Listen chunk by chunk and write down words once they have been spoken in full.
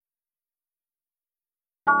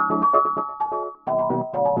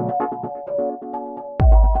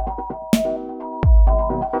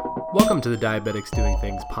Welcome to the Diabetics Doing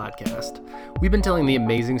Things podcast. We've been telling the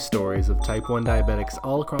amazing stories of type 1 diabetics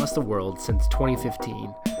all across the world since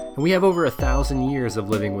 2015, and we have over 1,000 years of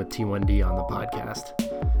living with T1D on the podcast.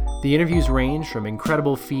 The interviews range from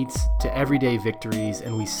incredible feats to everyday victories,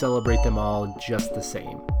 and we celebrate them all just the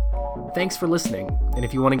same. Thanks for listening, and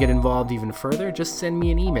if you want to get involved even further, just send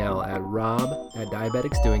me an email at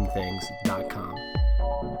rob@diabeticsdoingthings.com.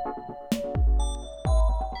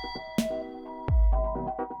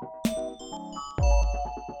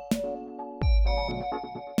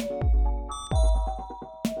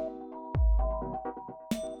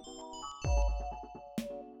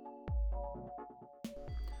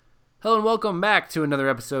 Hello and welcome back to another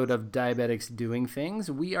episode of Diabetics Doing Things.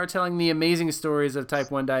 We are telling the amazing stories of type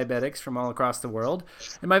 1 diabetics from all across the world.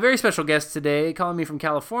 And my very special guest today, calling me from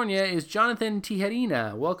California, is Jonathan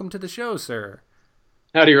Tijerina. Welcome to the show, sir.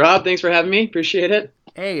 Howdy, Rob. Thanks for having me. Appreciate it.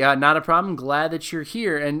 Hey, not a problem. Glad that you're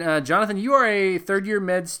here. And Jonathan, you are a third-year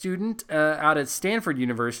med student out at Stanford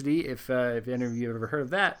University, if any of you have ever heard of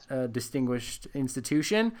that distinguished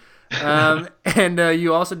institution. And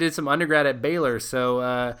you also did some undergrad at Baylor,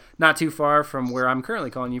 so not too far from where I'm currently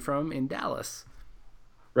calling you from in Dallas.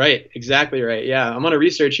 Right. Exactly right. Yeah. I'm on a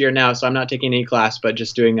research year now, so I'm not taking any class, but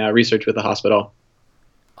just doing research with the hospital.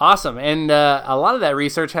 Awesome. And a lot of that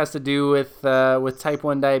research has to do with type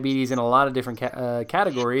 1 diabetes in a lot of different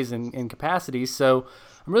categories and capacities. So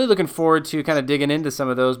I'm really looking forward to kind of digging into some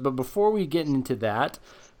of those. But before we get into that,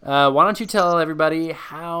 why don't you tell everybody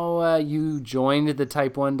how you joined the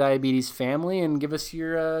type 1 diabetes family and give us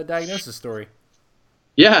your diagnosis story?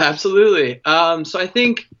 Yeah, absolutely. So I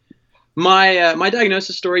think my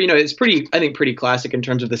diagnosis story, is pretty classic in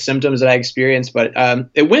terms of the symptoms that I experienced, but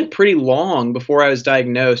it went pretty long before I was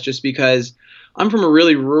diagnosed, just because I'm from a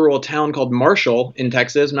really rural town called Marshall in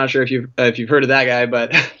Texas. I'm not sure if you've heard of that guy,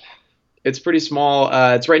 but it's pretty small.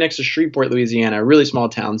 It's right next to Shreveport, Louisiana, a really small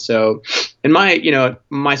town. So in my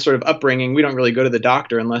sort of upbringing, we don't really go to the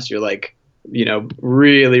doctor unless you're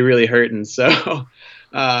really, really hurting. So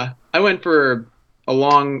I went for a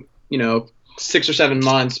long, 6 or 7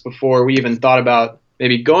 months before we even thought about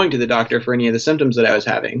maybe going to the doctor for any of the symptoms that I was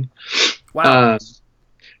having. Wow.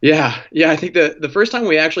 Yeah. I think the first time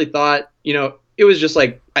we actually thought, it was just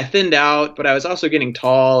like I thinned out, but I was also getting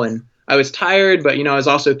tall and I was tired, but, I was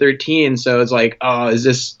also 13. So it's like, oh, is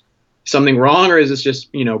this something wrong or is this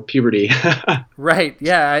just, puberty? Right.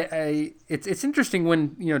 Yeah. It's interesting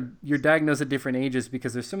when, you're diagnosed at different ages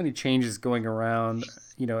because there's so many changes going around,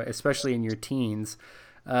 especially in your teens.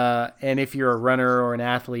 And if you're a runner or an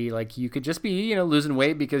athlete, like you could just be, losing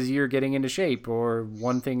weight because you're getting into shape or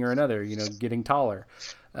one thing or another, getting taller.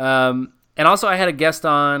 And also I had a guest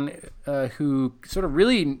on who sort of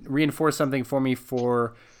really reinforced something for me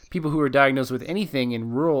for people who are diagnosed with anything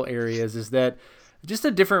in rural areas is that just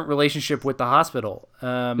a different relationship with the hospital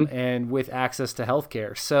and with access to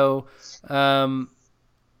healthcare. So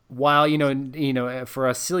while, for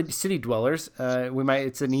us city dwellers,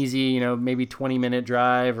 it's an easy, maybe 20-minute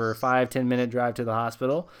drive or 5-10 minute drive to the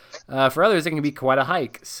hospital. For others, it can be quite a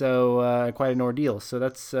hike. So quite an ordeal. So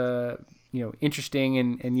that's, interesting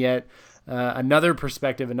and yet another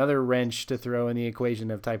perspective, another wrench to throw in the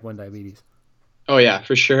equation of type 1 diabetes. Oh yeah,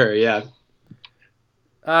 for sure. Yeah.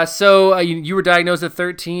 So you were diagnosed at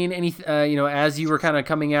 13. Any, as you were kind of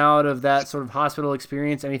coming out of that sort of hospital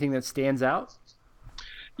experience, anything that stands out?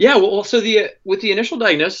 Yeah, well, so with the initial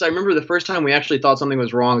diagnosis, I remember the first time we actually thought something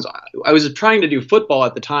was wrong. I was trying to do football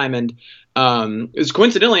at the time, and it was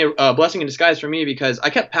coincidentally a blessing in disguise for me because I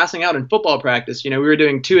kept passing out in football practice. We were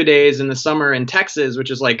doing 2-a-days in the summer in Texas, which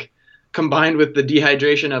is like combined with the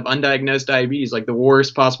dehydration of undiagnosed diabetes, like the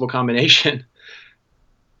worst possible combination.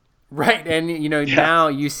 Right, and now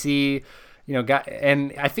you see,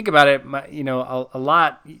 and I think about it, a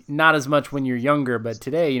lot, not as much when you're younger, but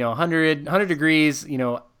today, 100 degrees,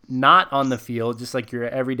 not on the field, just like your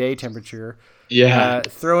everyday temperature. Yeah.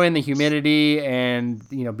 Throw in the humidity and,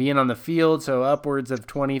 being on the field, so upwards of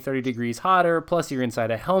 20, 30 degrees hotter, plus you're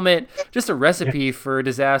inside a helmet, just a recipe for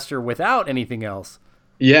disaster without anything else.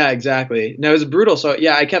 Yeah, exactly. No, it was brutal. So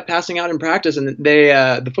yeah, I kept passing out in practice, and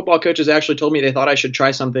the football coaches actually told me they thought I should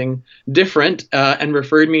try something different and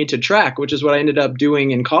referred me to track, which is what I ended up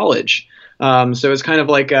doing in college. So it's kind of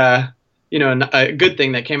like a good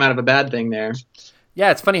thing that came out of a bad thing there.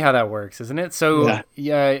 Yeah, it's funny how that works, isn't it? So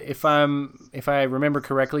yeah, if I remember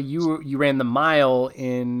correctly, you ran the mile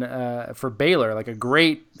in for Baylor, like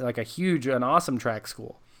a huge, an awesome track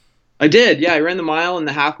school. I did. Yeah, I ran the mile and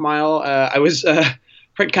the half mile. I was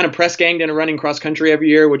kind of press ganged into running cross country every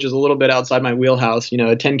year, which is a little bit outside my wheelhouse. A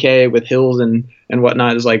 10K with hills and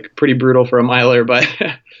whatnot is like pretty brutal for a miler, but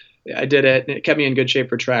I did it. It kept me in good shape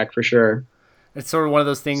for track for sure. It's sort of one of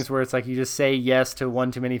those things where it's like you just say yes to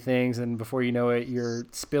one too many things, and before you know it, you're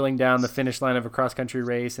spilling down the finish line of a cross country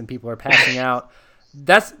race, and people are passing out.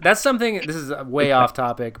 That's something. This is way off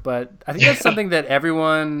topic, but I think that's something that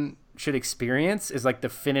everyone should experience is like the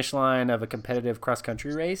finish line of a competitive cross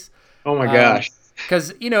country race. Oh my gosh.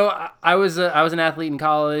 Because I was an athlete in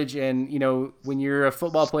college, and when you're a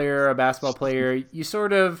football player or a basketball player, you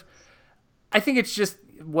sort of, I think it's just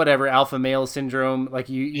whatever alpha male syndrome. Like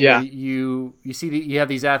you see you have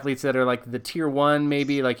these athletes that are like the tier one,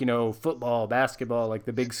 maybe like football, basketball, like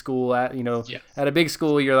the big school at at a big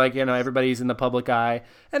school, you're like everybody's in the public eye,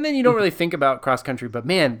 and then you don't really think about cross country. But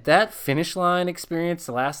man, that finish line experience,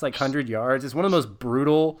 the last like 100 yards, is one of the most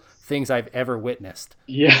brutal things I've ever witnessed.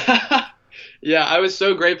 Yeah. Yeah, I was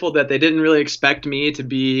so grateful that they didn't really expect me to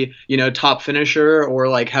be, top finisher or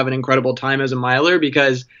like have an incredible time as a miler,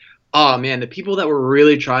 because oh man, the people that were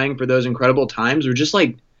really trying for those incredible times were just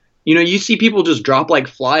like, you see people just drop like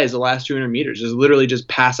flies the last 200 meters, just literally just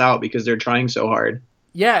pass out because they're trying so hard.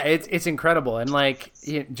 Yeah, it's incredible. And like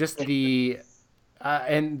just the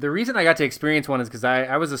and the reason I got to experience one is because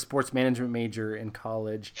I was a sports management major in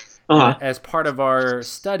college. As part of our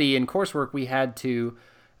study and coursework, we had to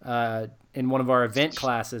in one of our event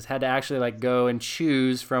classes had to actually like go and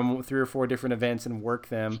choose from 3 or 4 different events and work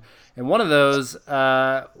them. And one of those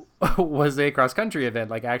was a cross country event,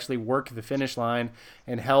 like actually work the finish line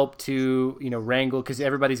and help to, wrangle, because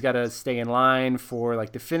everybody's got to stay in line for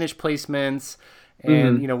like the finish placements.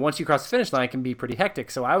 And, once you cross the finish line, it can be pretty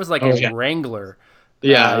hectic. So I was like a wrangler.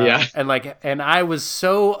 Yeah. And I was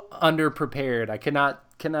so underprepared. I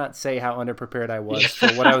cannot say how underprepared I was for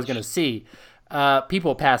what I was going to see.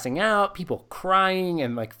 People passing out, people crying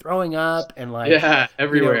and like throwing up and like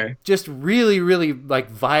everywhere. Just really, really like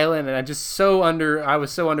violent, and I was so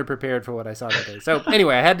underprepared for what I saw that day. So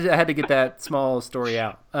anyway, I had to get that small story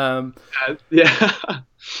out.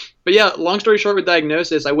 But yeah, long story short, with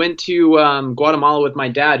diagnosis, I went to Guatemala with my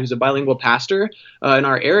dad, who's a bilingual pastor in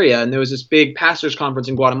our area, and there was this big pastors conference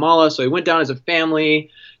in Guatemala. So we went down as a family.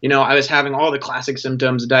 I was having all the classic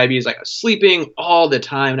symptoms of diabetes. Like I was sleeping all the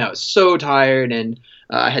time, and I was so tired, and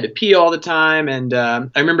I had to pee all the time. And I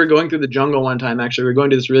remember going through the jungle one time. Actually, we were going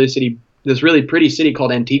to this really pretty city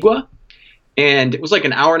called Antigua, and it was like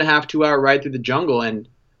an hour and a half, 2 hour ride through the jungle. And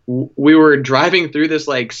we were driving through this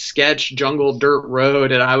like sketch jungle dirt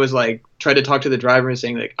road, and I was like tried to talk to the driver and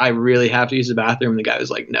saying like I really have to use the bathroom. And the guy was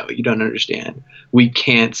like, "No, you don't understand. We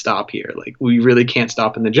can't stop here. Like we really can't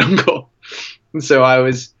stop in the jungle." And so I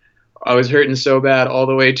was hurting so bad all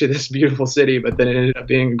the way to this beautiful city, but then it ended up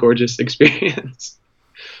being a gorgeous experience.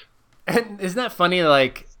 And isn't that funny?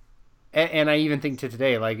 Like, and I even think to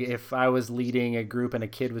today, like if I was leading a group and a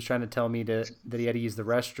kid was trying to tell me that he had to use the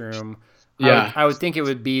restroom, I would think it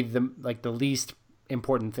would be the least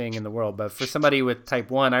important thing in the world. But for somebody with type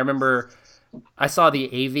 1, I remember I saw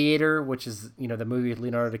The Aviator, which is, the movie with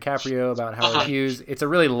Leonardo DiCaprio about Howard Hughes. It's a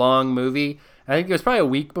really long movie. I think it was probably a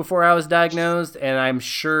week before I was diagnosed, and I'm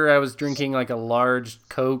sure I was drinking like a large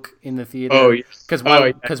Coke in the theater. Oh, yeah. Because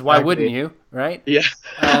why wouldn't you, right? Yeah.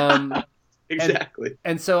 Exactly.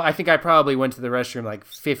 And so I think I probably went to the restroom like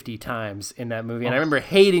 50 times in that movie. And I remember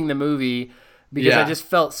hating the movie because I just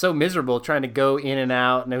felt so miserable trying to go in and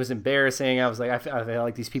out, and it was embarrassing. I was like, I feel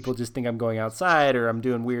like these people just think I'm going outside or I'm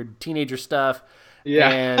doing weird teenager stuff.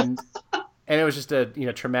 Yeah. And it was just a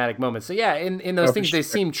traumatic moment. So yeah, in those things, they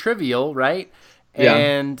seem trivial, right?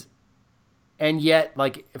 Yeah. And yet,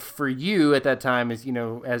 like for you at that time, is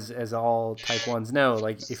as all type 1s know,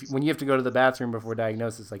 like when you have to go to the bathroom before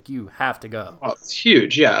diagnosis, like you have to go. Oh, it's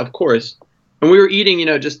huge. Yeah, of course. And we were eating,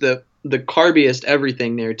 just the carbiest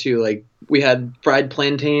everything there too. Like we had fried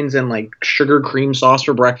plantains and like sugar cream sauce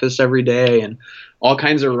for breakfast every day, and all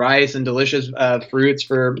kinds of rice and delicious fruits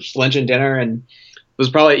for lunch and dinner. And it was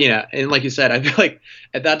probably, and like you said, I feel like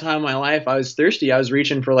at that time in my life, I was thirsty. I was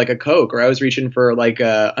reaching for like a Coke, or I was reaching for like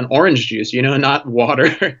an orange juice, not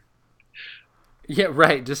water. Yeah,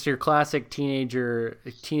 right. Just your classic teenager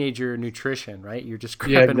nutrition, right? You're just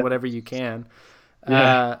grabbing whatever you can.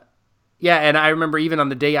 Yeah, and I remember even on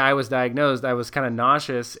the day I was diagnosed, I was kind of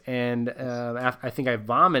nauseous, and I think I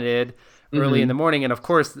vomited early in the morning. And of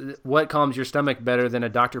course, what calms your stomach better than a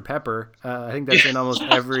Dr. Pepper? I think that's in almost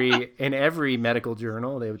every medical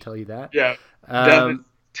journal. They would tell you that. Yeah,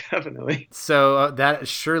 definitely. So that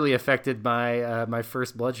surely affected my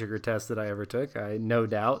first blood sugar test that I ever took. I no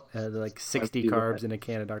doubt had like 60 carbs in a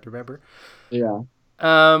can of Dr. Pepper. Yeah.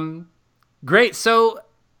 Great. So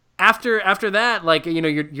after that, like, you know,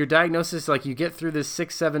 your diagnosis, like you get through this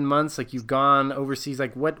 6-7 months, like you've gone overseas,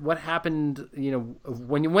 like what happened, you know,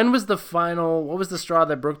 when was the final, what was the straw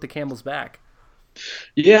that broke the camel's back?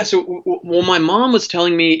 Yeah. So, well, my mom was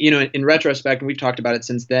telling me, you know, in retrospect, and we've talked about it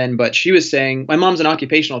since then, but she was saying my mom's an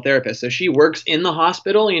occupational therapist. So she works in the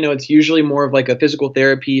hospital. You know, it's usually more of like a physical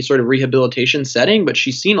therapy sort of rehabilitation setting, but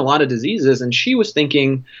she's seen a lot of diseases. And she was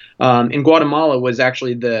thinking in Guatemala was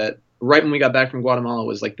actually right when we got back from Guatemala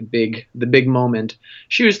was like the big moment.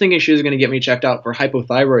 She was thinking she was going to get me checked out for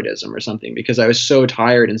hypothyroidism or something because I was so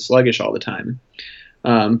tired and sluggish all the time.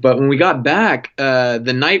 But when we got back,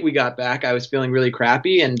 the night we got back, I was feeling really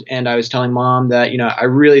crappy, and I was telling mom that, you know, I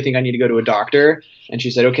really think I need to go to a doctor. And she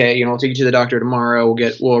said, okay, you know, I'll take you to the doctor tomorrow.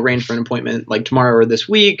 We'll arrange for an appointment like tomorrow or this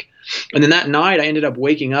week. And then that night, I ended up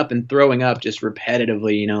waking up and throwing up just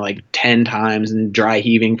repetitively, you know, like 10 times and dry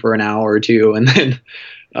heaving for an hour or two. And then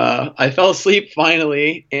I fell asleep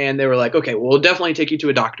finally, and they were like, okay, well, we'll definitely take you to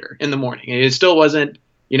a doctor in the morning. And it still wasn't,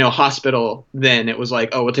 you know, hospital then. It was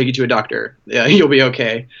like, oh, we'll take you to a doctor. Yeah, you'll be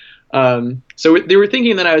okay. So they were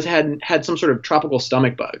thinking that I had some sort of tropical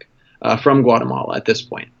stomach bug from Guatemala at this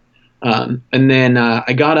point. And then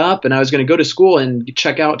I got up and I was going to go to school and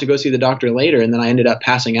check out to go see the doctor later. And then I ended up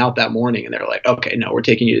passing out that morning, and they were like, okay, no, we're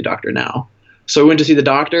taking you to the doctor now. So we went to see the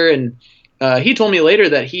doctor, and he told me later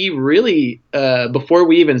that he really, before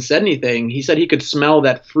we even said anything, he said he could smell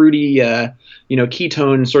that fruity, you know,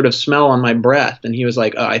 ketone sort of smell on my breath. And he was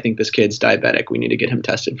like, oh, I think this kid's diabetic. We need to get him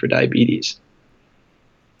tested for diabetes.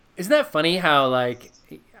 Isn't that funny how, like,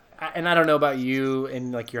 and I don't know about you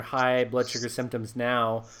and like your high blood sugar symptoms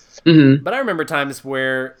now, Mm-hmm. but I remember times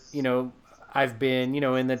where, you know, I've been, you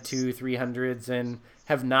know, in the 200-300s and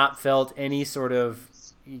have not felt any sort of,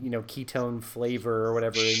 you know, ketone flavor or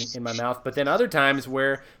whatever in my mouth. But then other times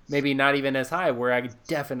where maybe not even as high, where I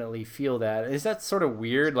definitely feel that. Is that sort of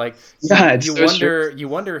weird? Like, Yeah, it's you so wonder, strange. you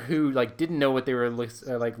wonder who like didn't know what they were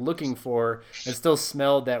like looking for and still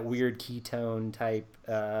smelled that weird ketone type,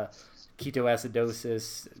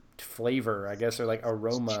 ketoacidosis flavor, I guess, or like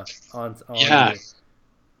aroma on Yeah. you.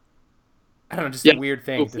 I don't know, just a Yeah. weird So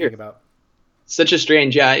thing to think weird. about. Such a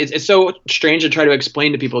strange, yeah. It's so strange to try to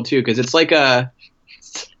explain to people too, because it's like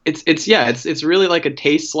it's really like a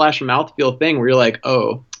taste slash mouthfeel thing where you're like,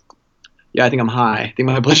 oh, yeah, I think I'm high. I think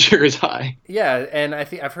my blood sugar is high. Yeah, and I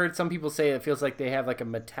think I've heard some people say it feels like they have like a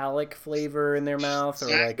metallic flavor in their mouth, or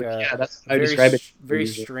like Exactly. a Yeah, that's how I describe it very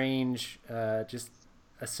usually. strange just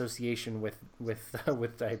association with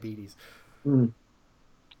with diabetes. Mm.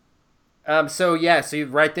 So yeah, so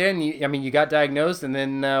right then, I mean, you got diagnosed, and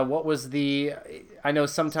then what was the? I know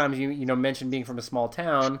sometimes you know mentioned being from a small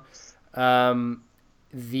town. Um,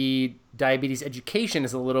 the diabetes education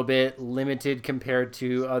is a little bit limited compared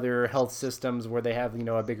to other health systems where they have, you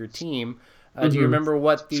know, a bigger team. Do you Hmm. remember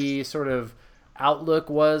what the sort of outlook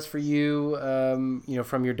was for you, you know,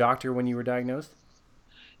 from your doctor when you were diagnosed?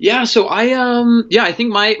 Yeah, so I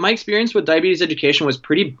think my experience with diabetes education was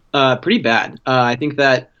pretty bad. I think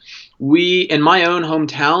that we in my own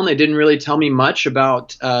hometown they didn't really tell me much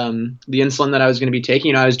about the insulin that I was going to be taking.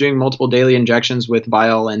 You know, I was doing multiple daily injections with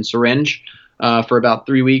vial and syringe for about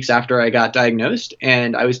 3 weeks after I got diagnosed,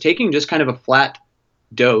 and I was taking just kind of a flat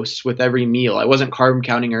dose with every meal. I wasn't carb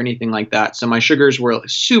counting or anything like that, so my sugars were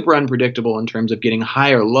super unpredictable in terms of getting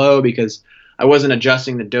high or low because I wasn't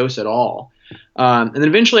adjusting the dose at all. And then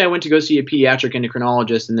eventually I went to go see a pediatric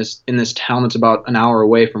endocrinologist in this town that's about an hour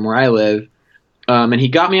away from where I live. And he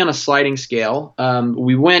got me on a sliding scale.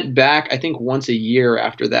 We went back, I think, once a year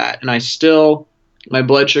after that, and my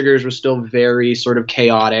blood sugars were still very sort of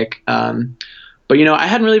chaotic. But you know, I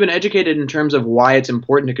hadn't really been educated in terms of why it's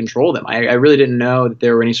important to control them. I really didn't know that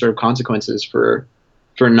there were any sort of consequences for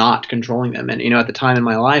not controlling them. And you know, at the time in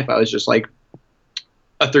my life, I was just like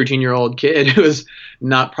a 13-year-old kid who was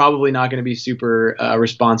probably not going to be super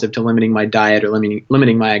responsive to limiting my diet or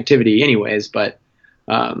limiting my activity anyways. But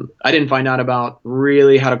I didn't find out about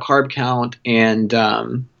really how to carb count and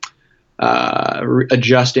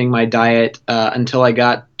adjusting my diet until I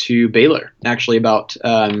got to Baylor, actually about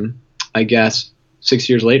I guess 6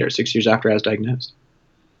 years later, 6 years after I was diagnosed.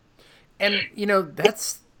 And you know,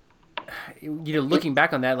 that's, you know, looking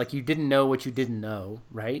back on that, like you didn't know what you didn't know,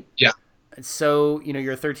 right? Yeah. So, you know,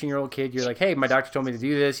 you're a 13-year-old kid, you're like, hey, my doctor told me to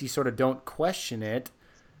do this. You sort of don't question it,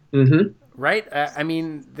 Hmm. right? I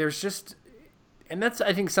mean, there's just, and that's,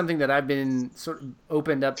 I think, something that I've been sort of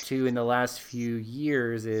opened up to in the last few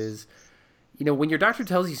years is, you know, when your doctor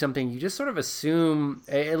tells you something, you just sort of assume,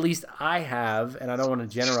 at least I have, and I don't want to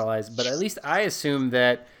generalize, but at least I assume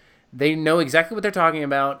that they know exactly what they're talking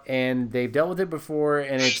about, and they've dealt with it before,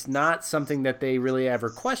 and it's not something that they really ever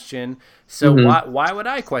question. So Hmm. why would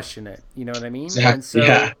I question it? You know what I mean? And Exactly.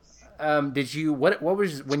 Yeah. so, did you what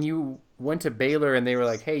was when you went to Baylor and they were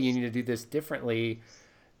like, hey, you need to do this differently?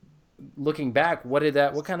 Looking back, what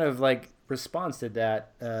kind of like response did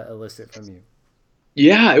that elicit from you?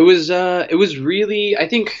 Yeah, it was really, I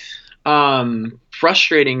think,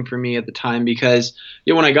 frustrating for me at the time because,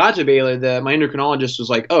 when I got to Baylor, the my endocrinologist was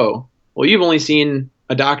like, "Oh, well, you've only seen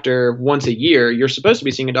a doctor once a year. You're supposed to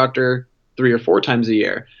be seeing a doctor 3 or 4 times a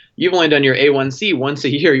year. You've only done your A1C once a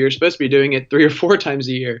year. You're supposed to be doing it 3 or 4 times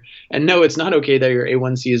a year. And no, it's not okay that your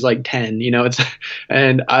A1C is like 10. It's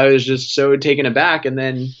and I was just so taken aback. And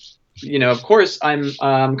then, of course, I'm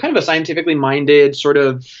kind of a scientifically minded sort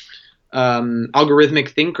of algorithmic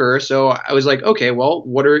thinker. So I was like, okay, well,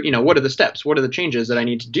 what are the steps? What are the changes that I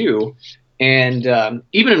need to do? And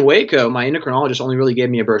even in Waco, my endocrinologist only really gave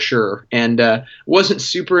me a brochure and wasn't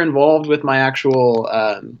super involved with my actual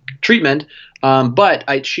treatment.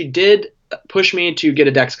 But she did push me to get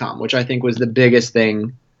a Dexcom, which I think was the biggest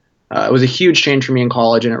thing. It was a huge change for me in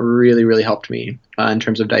college, and it really, really helped me in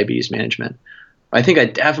terms of diabetes management. I think I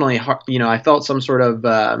definitely, I felt some sort of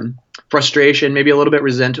frustration, maybe a little bit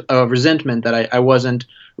resentment that I wasn't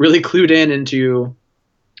really clued into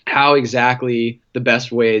how exactly the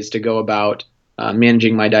best ways to go about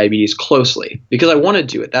managing my diabetes closely, because I wanted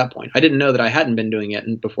to at that point. I didn't know that I hadn't been doing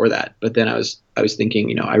it before that, but then I was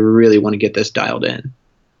thinking, I really want to get this dialed in.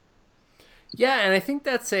 Yeah, and I think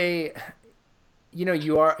that's a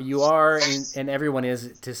you are and everyone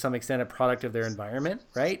is to some extent a product of their environment,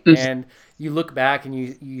 right? And you look back and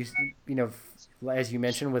you know as you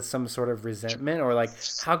mentioned, with some sort of resentment, or like,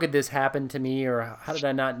 how could this happen to me, or how did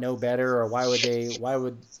I not know better, or why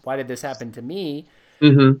did this happen to me?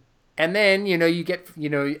 Hmm. And then you get,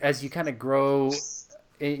 as you kind of grow,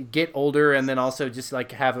 get older, and then also just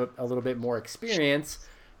like have a little bit more experience,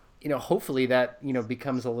 hopefully that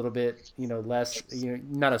becomes a little bit less,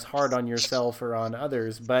 not as hard on yourself or on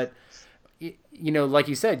others. But like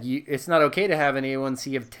you said, it's not okay to have an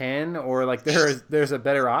A1C of 10, or like there's a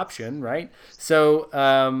better option, right?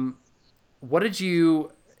 So what did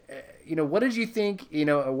you what did you think,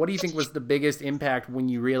 what do you think was the biggest impact when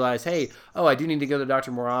you realized, hey, oh, I do need to go to the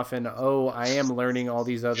doctor more often, oh, I am learning all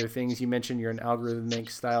these other things? You mentioned you're an algorithmic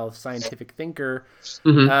style scientific thinker.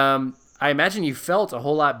 Hmm. I imagine you felt a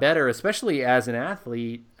whole lot better, especially as an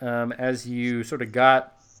athlete, as you sort of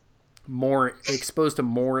got more exposed to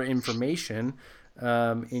more information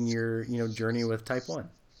in your journey with type 1.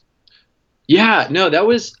 Yeah, no, that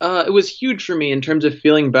was it was huge for me in terms of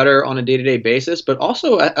feeling better on a day-to-day basis, but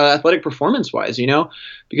also athletic performance-wise,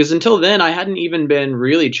 because until then I hadn't even been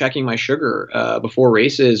really checking my sugar before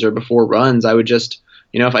races or before runs. I would just,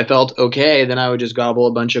 if I felt okay, then I would just gobble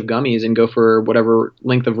a bunch of gummies and go for whatever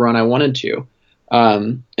length of run I wanted to.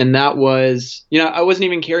 And that was, I wasn't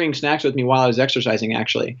even carrying snacks with me while I was exercising,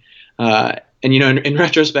 actually. And in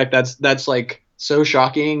retrospect, that's like so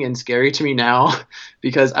shocking and scary to me now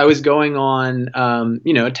because I was going on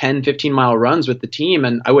 10, 15 mile runs with the team,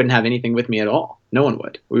 and I wouldn't have anything with me at all. No one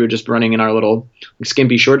would. We were just running in our little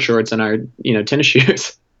skimpy short shorts and our tennis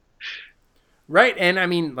shoes. Right. And I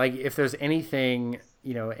mean, like, if there's anything,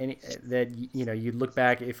 any that you'd look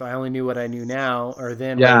back, if I only knew what I knew now, or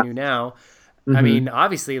then what I Yeah. knew now. I Hmm. mean,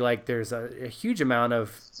 obviously, like, there's a huge amount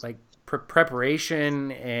of like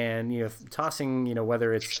preparation, and tossing,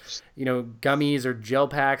 whether it's gummies or gel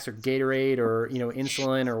packs or Gatorade or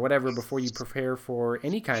insulin or whatever before you prepare for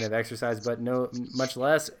any kind of exercise, but no, much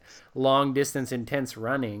less long distance intense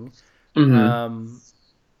running. Hmm. um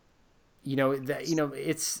that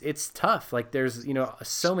it's tough. Like, there's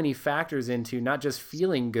so many factors into not just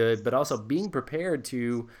feeling good, but also being prepared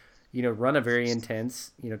to run a very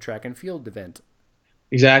intense track and field event.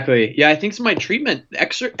 Exactly. Yeah, I think my treatment,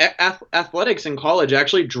 athletics in college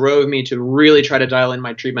actually drove me to really try to dial in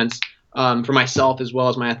my treatments for myself as well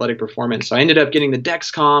as my athletic performance. So I ended up getting the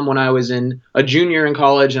Dexcom when I was in a junior in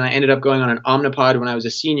college, and I ended up going on an Omnipod when I was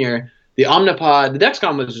a senior. The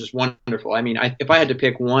Dexcom was just wonderful. I mean, if I had to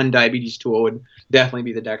pick one diabetes tool, it would definitely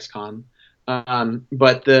be the Dexcom.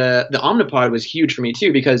 But the Omnipod was huge for me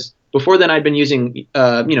too, because before then I'd been using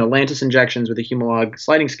Lantus injections with a Humalog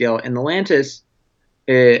sliding scale, and the Lantus,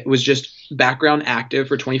 it was just background active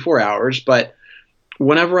for 24 hours. But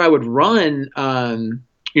whenever I would run,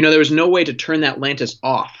 there was no way to turn that Lantus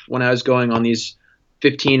off when I was going on these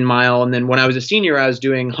 15-mile. And then when I was a senior, I was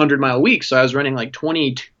doing 100-mile weeks. So I was running like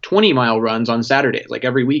 20-mile runs on Saturdays, like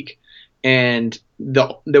every week. And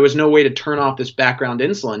there was no way to turn off this background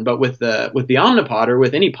insulin. But with the Omnipod, or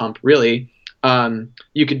with any pump really,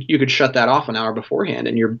 you could shut that off an hour beforehand,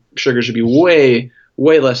 and your sugar should be way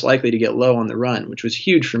less likely to get low on the run, which was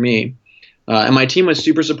huge for me. And my team was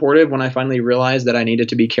super supportive when I finally realized that I needed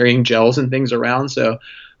to be carrying gels and things around. So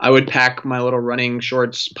I would pack my little running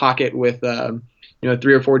shorts pocket with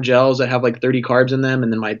 3 or 4 gels that have like 30 carbs in them,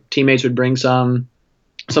 and then my teammates would bring some.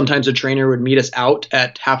 Sometimes a trainer would meet us out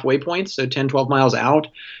at halfway points, so 10, 12 miles out.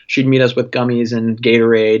 She'd meet us with gummies and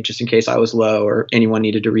Gatorade just in case I was low or anyone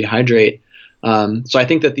needed to rehydrate. So I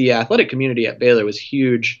think that the athletic community at Baylor was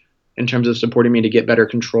huge in terms of supporting me to get better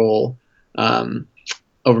control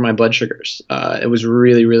over my blood sugars. It was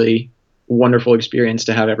really, really wonderful experience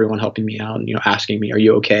to have everyone helping me out and, asking me, "Are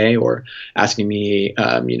you okay?" or asking me,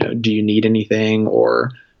 "Do you need anything?"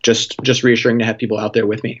 or just reassuring to have people out there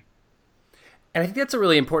with me. And I think that's a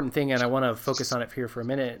really important thing, and I want to focus on it here for a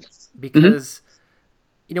minute Mm-hmm. because,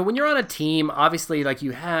 when you're on a team, obviously, like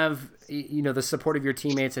you have, the support of your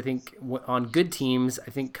teammates. I think on good teams, I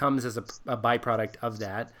think comes as a byproduct of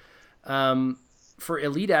that. For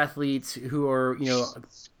elite athletes who are,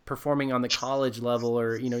 performing on the college level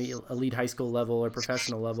or, elite high school level or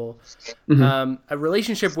professional level, Mm-hmm. a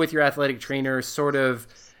relationship with your athletic trainer sort of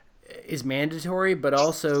is mandatory, but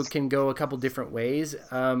also can go a couple different ways.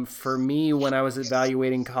 For me, when I was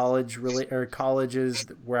evaluating colleges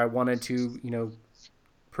where I wanted to,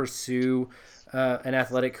 pursue an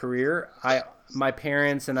athletic career, my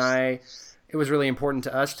parents and I, it was really important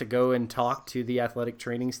to us to go and talk to the athletic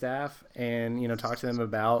training staff and talk to them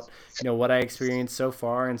about what I experienced so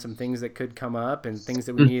far and some things that could come up and things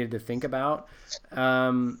that we needed to think about.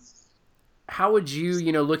 How would you,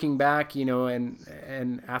 looking back,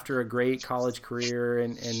 and after a great college career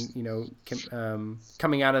and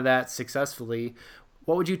coming out of that successfully,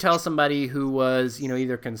 what would you tell somebody who was,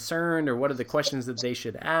 either concerned, or what are the questions that they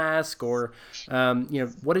should ask, or,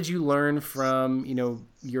 what did you learn from,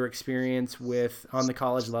 your experience on the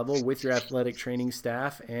college level with your athletic training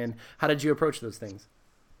staff, and how did you approach those things?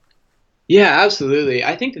 Yeah, absolutely.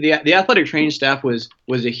 I think the athletic training staff was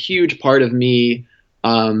a huge part of me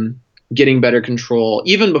getting better control.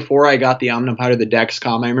 Even before I got the Omnipod or the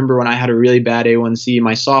Dexcom, I remember when I had a really bad A1C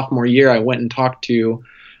my sophomore year, I went and talked to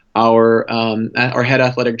our head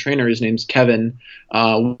athletic trainer. His name's Kevin.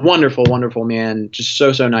 Wonderful, wonderful man, just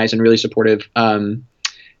so nice and really supportive. And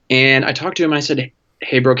I talked to him. I said,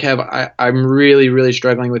 "Hey, bro, Kev, I'm really, really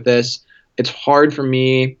struggling with this. It's hard for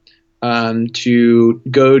me to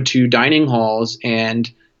go to dining halls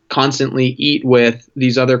and constantly eat with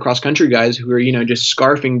these other cross country guys who are, just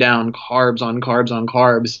scarfing down carbs on carbs on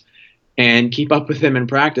carbs and keep up with them in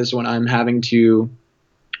practice when I'm having to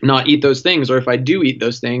not eat those things, or if I do eat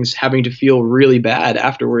those things, having to feel really bad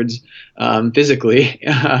afterwards physically."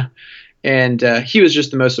 And he was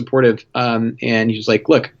just the most supportive. And he was like,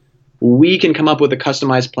 "Look, we can come up with a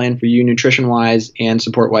customized plan for you, nutrition wise and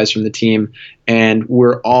support wise, from the team, and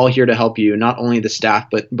we're all here to help you, not only the staff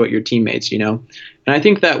but your teammates." And I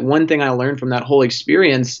think that one thing I learned from that whole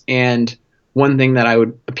experience, and one thing that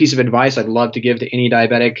a piece of advice I'd love to give to any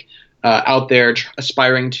diabetic out there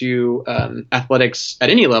aspiring to athletics at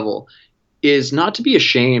any level, is not to be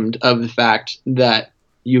ashamed of the fact that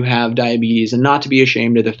you have diabetes, and not to be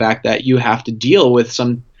ashamed of the fact that you have to deal with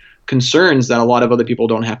some concerns that a lot of other people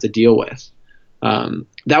don't have to deal with.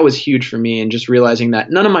 That was huge for me, and just realizing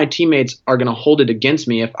that none of my teammates are going to hold it against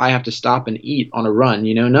me if I have to stop and eat on a run.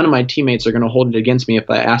 None of my teammates are going to hold it against me if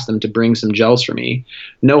I ask them to bring some gels for me.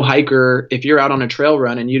 No hiker, if you're out on a trail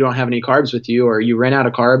run and you don't have any carbs with you, or you ran out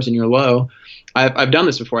of carbs and you're low, I've done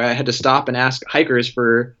this before. I had to stop and ask hikers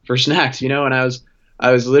for snacks, and I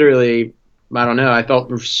was literally, I don't know, I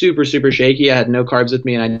felt super, super shaky. I had no carbs with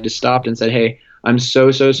me, and I just stopped and said, "Hey, I'm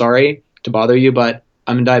so sorry to bother you, but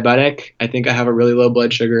I'm diabetic. I think I have a really low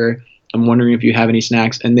blood sugar. I'm wondering if you have any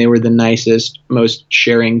snacks." And they were the nicest, most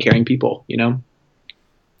sharing, caring people.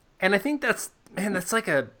 And I think that's like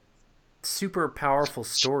a super powerful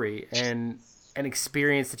story and an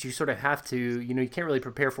experience that you sort of have to, you can't really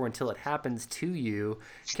prepare for until it happens to you. You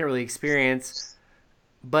can't really experience,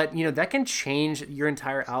 but that can change your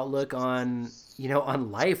entire outlook on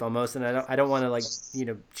life almost. And I don't want to like,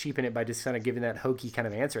 cheapen it by just kind of giving that hokey kind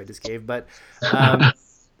of answer I just gave. But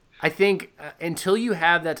I think until you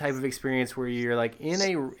have that type of experience where you're like in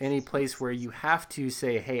a place where you have to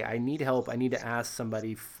say, "Hey, I need help. I need to ask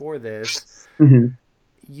somebody for this." Mm-hmm.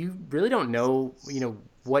 You really don't know,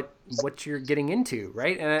 what you're getting into,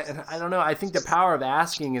 right? And I don't know. I think the power of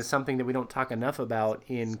asking is something that we don't talk enough about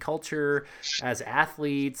in culture, as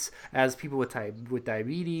athletes, as people with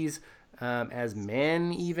diabetes, as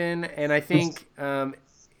men even. And I think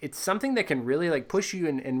it's something that can really like push you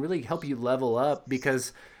and really help you level up,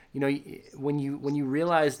 because when you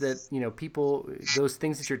realize that, people, those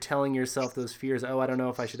things that you're telling yourself, those fears, oh, I don't know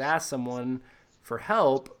if I should ask someone for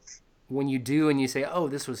help, when you do and you say, oh,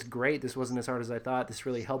 this was great, this wasn't as hard as I thought, this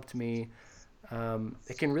really helped me,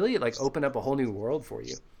 it can really like open up a whole new world for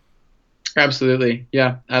you. Absolutely.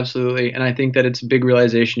 Yeah, absolutely. And I think that it's a big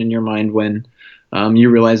realization in your mind when you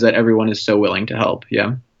realize that everyone is so willing to help.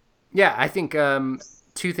 Yeah. Yeah, I think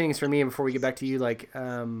two things for me before we get back to you. Like,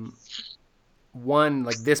 one,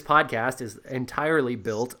 like this podcast is entirely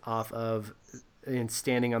built off of and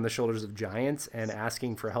standing on the shoulders of giants and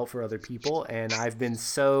asking for help for other people. And I've been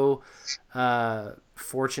so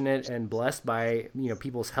fortunate and blessed by,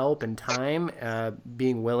 people's help and time,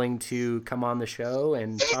 being willing to come on the show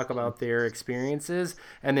and talk about their experiences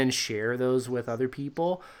and then share those with other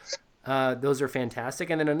people. Those are fantastic.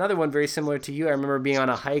 And then another one very similar to you, I remember being on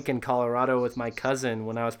a hike in Colorado with my cousin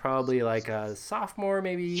when I was probably like a sophomore,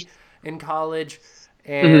 maybe in college.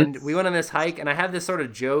 And we went on this hike, and I had this sort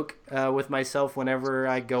of joke with myself whenever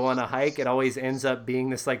I go on a hike. It always ends up being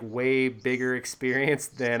this like way bigger experience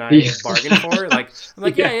than I bargained for. Like, I'm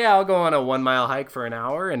like, yeah, I'll go on a 1 mile hike for an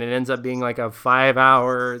hour, and it ends up being like a 5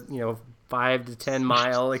 hour, 5 to 10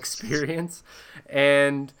 mile experience.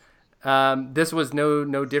 And this was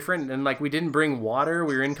no different. And like, we didn't bring water.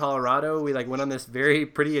 We were in Colorado. We like went on this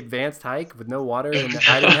pretty advanced hike with no water, and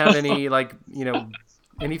I didn't have any like,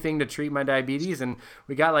 anything to treat my diabetes. And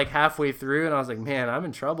we got like halfway through and I was like, man, I'm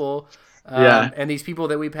in trouble. And these people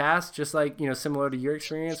that we passed, just like, similar to your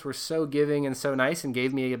experience, were so giving and so nice and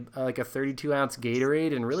gave me like a 32-ounce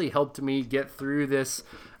Gatorade and really helped me get through this,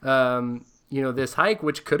 this hike,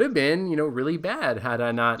 which could have been, really bad had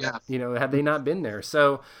I not, had they not been there.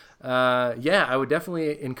 So, I would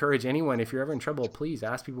definitely encourage anyone, if you're ever in trouble, please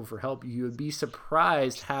ask people for help. You would be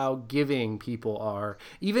surprised how giving people are,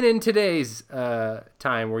 even in today's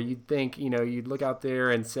time, where you'd think, you'd look out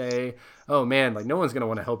there and say, oh man, like no one's going to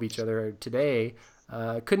want to help each other today.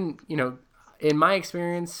 Couldn't, in my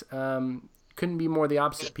experience, couldn't be more the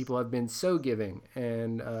opposite. People have been so giving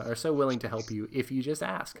and are so willing to help you if you just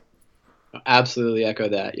ask. Absolutely echo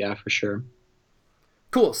that. Yeah, for sure.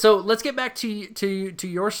 Cool. So let's get back to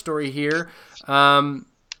your story here.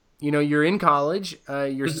 You're in college.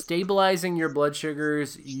 You're stabilizing your blood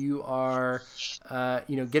sugars. You are,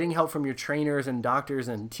 getting help from your trainers and doctors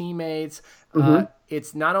and teammates.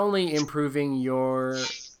 It's not only improving your,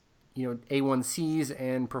 A1Cs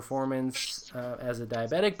and performance as a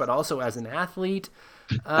diabetic, but also as an athlete.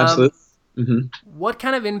 Absolutely. What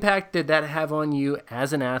kind of impact did that have on you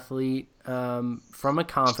as an athlete, from a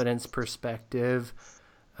confidence perspective?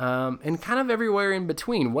 And kind of everywhere in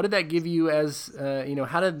between. What did that give you as,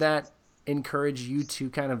 how did that encourage you to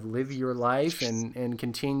kind of live your life and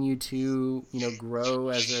continue to, grow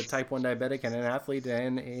as a type 1 diabetic and an athlete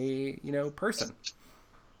and a, person?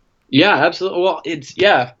 Yeah, absolutely. Well,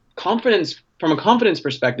 confidence, from a confidence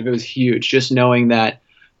perspective, it was huge. Just knowing that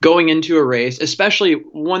going into a race, especially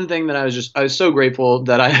one thing that I was so grateful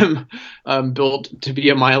that I am built to be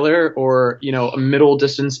a miler or, a middle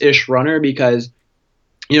distance-ish runner, because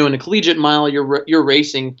in a collegiate mile, you're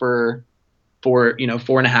racing for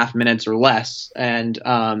 4.5 minutes or less. And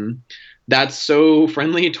that's so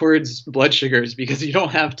friendly towards blood sugars because you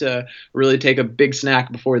don't have to really take a big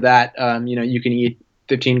snack before that. You can eat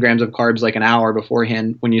 15 grams of carbs like an hour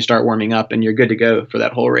beforehand when you start warming up and you're good to go for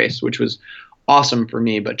that whole race, which was awesome for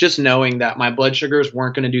me. But just knowing that my blood sugars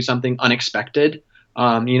weren't going to do something unexpected,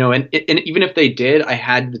 and even if they did, I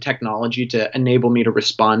had the technology to enable me to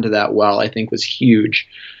respond to that well, I think was huge.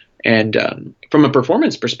 And from a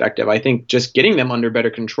performance perspective, I think just getting them under better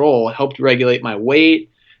control helped regulate my weight,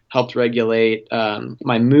 helped regulate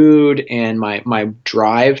my mood and my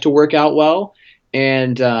drive to work out well.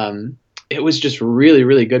 And it was just really,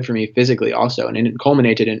 really good for me physically also. And it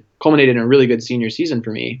culminated in a really good senior season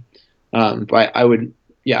for me. But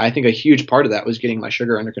I think a huge part of that was getting my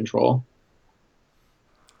sugar under control.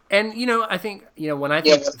 And, I think, when I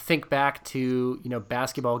think back to,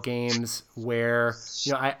 basketball games where,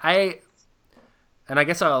 I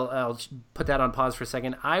guess I'll put that on pause for a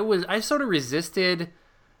second. I sort of resisted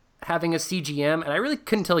having a CGM, and I really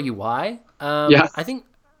couldn't tell you why. I think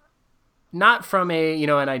not from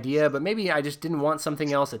an idea, but maybe I just didn't want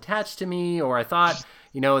something else attached to me, or I thought,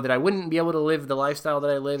 that I wouldn't be able to live the lifestyle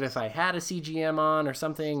that I live if I had a CGM on or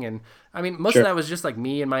something. And I mean, most of that was just like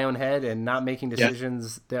me in my own head and not making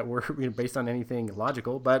decisions that were based on anything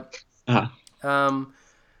logical. But, I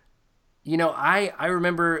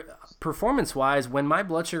remember performance-wise, when my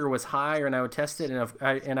blood sugar was high and I would test it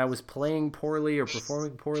and I was playing poorly or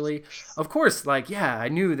performing poorly, of course, I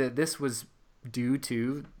knew that this was due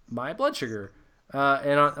to my blood sugar.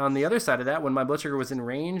 And on the other side of that, when my blood sugar was in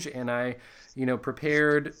range and I,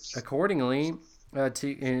 prepared accordingly,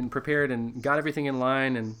 prepared and got everything in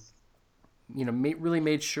line, and really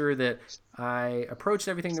made sure that I approached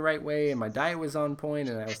everything the right way and my diet was on point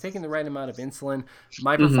and I was taking the right amount of insulin,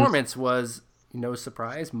 my Hmm. performance was, no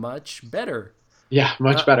surprise, much better. Yeah,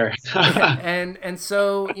 much Uh, better. and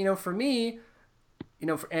so, for me,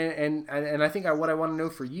 and I think what I want to know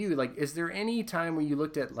for you, like, is there any time where you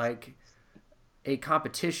looked at like a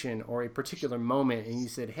competition or a particular moment and you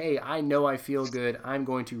said, hey, I know I feel good, I'm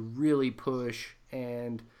going to really push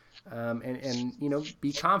and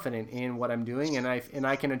be confident in what I'm doing, and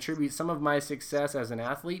I can attribute some of my success as an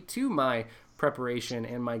athlete to my preparation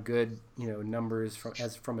and my good numbers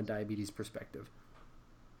from a diabetes perspective.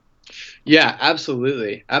 Yeah,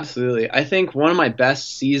 absolutely, absolutely. I think one of my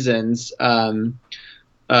best seasons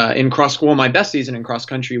in cross school, my best season in cross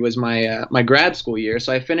country was my grad school year.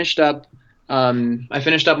 So I finished up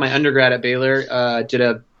my undergrad at Baylor, did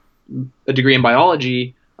a degree in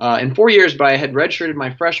biology in 4 years, but I had redshirted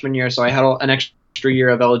my freshman year, so I had an extra year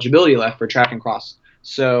of eligibility left for track and cross.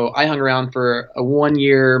 So I hung around for a 1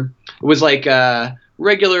 year. It was like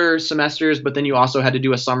regular semesters, but then you also had to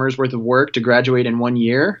do a summer's worth of work to graduate in 1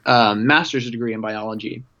 year, master's degree in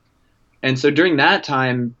biology. And so during that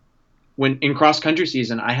time, when in cross country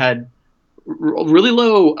season, I had really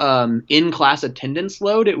low in class attendance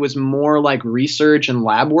load. It was more like research and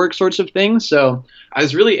lab work sorts of things. So I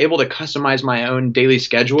was really able to customize my own daily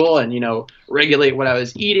schedule and, regulate what I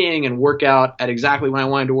was eating and work out at exactly when I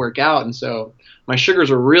wanted to work out. And so my sugars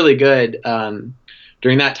were really good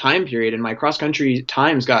during that time period. And my cross country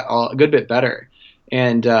times got a good bit better,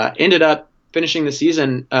 and ended up finishing the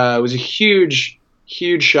season. It was a huge,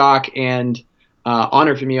 huge shock and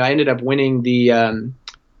honor for me. I ended up winning the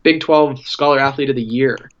Big 12 Scholar Athlete of the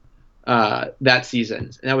Year that season.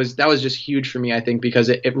 And that was just huge for me, I think, because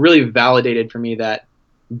it really validated for me that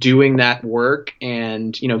doing that work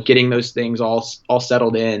and getting those things all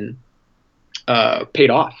settled in paid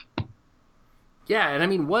off. Yeah, and I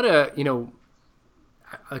mean, what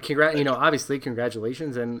obviously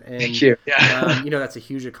congratulations, Thank and you. Yeah. that's a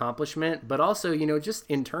huge accomplishment, but also, just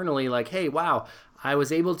internally, like, hey, wow, I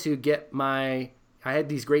was able to I had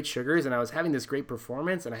these great sugars and I was having this great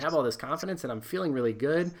performance and I have all this confidence and I'm feeling really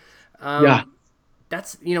good. Yeah.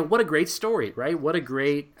 That's, what a great story, right? What a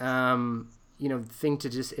great, thing to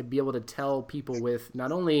just be able to tell people with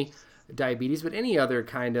not only diabetes, but any other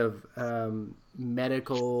kind of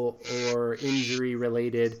medical or injury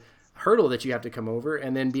related hurdle that you have to come over,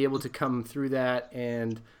 and then be able to come through that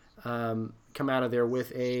and come out of there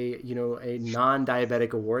with a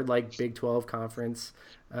non-diabetic award like Big 12 Conference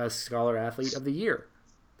Scholar Athlete of the Year.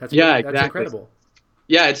 Yeah, That's exactly. incredible.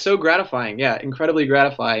 Yeah, it's so gratifying. Yeah, incredibly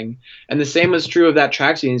gratifying. And the same was true of that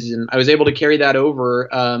track season. I was able to carry that over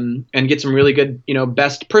and get some really good,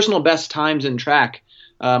 personal best times in track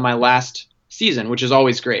my last season, which is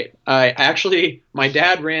always great. My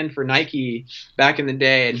dad ran for Nike back in the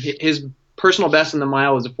day, and his personal best in the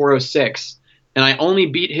mile was a 4:06, and I only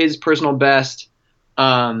beat his personal best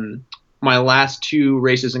my last two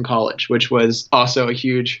races in college, which was also a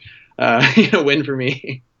huge, win for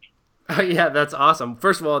me. Oh, yeah, that's awesome.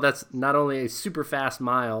 First of all, that's not only a super fast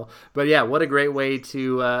mile, but yeah, what a great way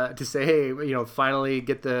to say, hey, finally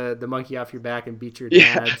get the monkey off your back and beat your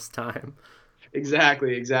Yeah, dad's time.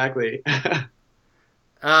 exactly, exactly.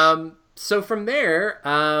 So from there,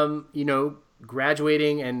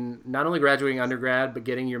 graduating, and not only graduating undergrad, but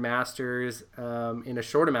getting your master's in a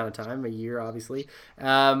short amount of time, a year, obviously.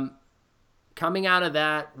 Coming out of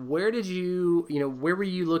that, where were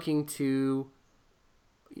you looking to?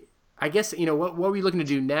 I guess what were you looking to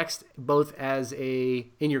do next, both in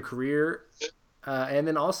your career, and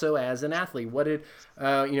then also as an athlete? What did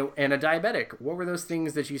and a diabetic? What were those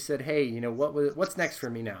things that you said, hey, what's next for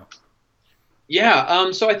me now?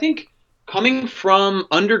 Yeah, so I think coming from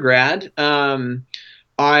undergrad,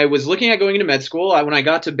 I was looking at going into med school. When I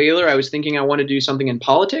got to Baylor, I was thinking I wanted to do something in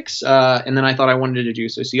politics, and then I thought I wanted to do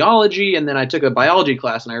sociology, and then I took a biology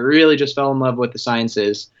class, and I really just fell in love with the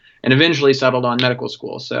sciences, and eventually settled on medical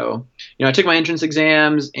school. So, I took my entrance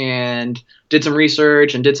exams and did some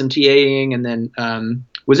research and did some TAing, and then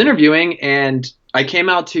was interviewing, and I came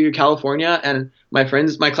out to California, and my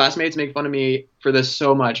classmates make fun of me for this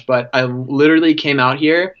so much, but I literally came out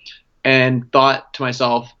here and thought to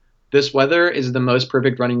myself, this weather is the most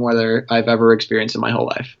perfect running weather I've ever experienced in my whole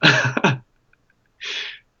life.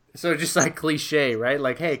 So just like cliche, right?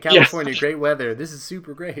 Like, hey, Yeah, California, great weather. This is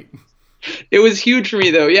super great. it was huge for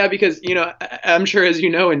me though. Yeah, because I'm sure as you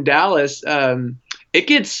know in Dallas, it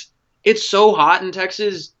gets it's so hot in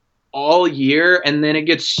Texas all year, and then it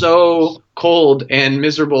gets so cold and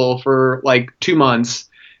miserable for like 2 months.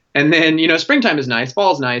 And then, springtime is nice,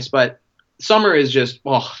 fall's nice, but summer is just,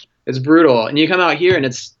 oh, it's brutal. And you come out here and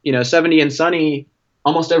it's, 70 and sunny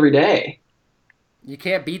almost every day. You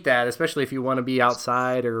can't beat that, especially if you want to be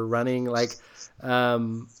outside or running. Like,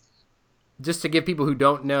 just to give people who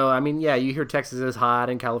don't know, I mean, yeah, you hear Texas is hot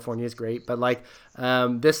and California is great, but like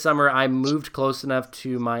this summer I moved close enough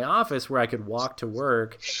to my office where I could walk to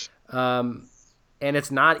work. And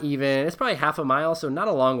it's not even, it's probably half a mile, so not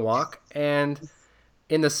a long walk. And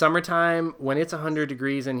in the summertime when it's 100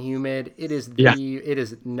 degrees and humid, Yeah.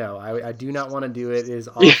 no, I do not want to do it. It is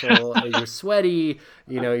Yeah. awful. You're sweaty,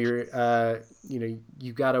 you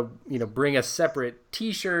gotta, bring a separate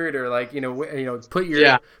t-shirt, or like,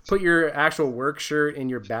 Yeah. put your actual work shirt in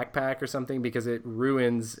your backpack or something, because it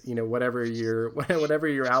ruins, whatever your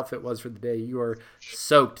outfit was for the day. You are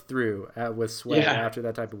soaked through with sweat Yeah. after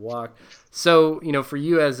that type of walk. So, for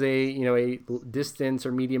you as a distance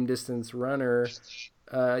or medium distance runner,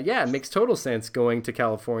 yeah, it makes total sense going to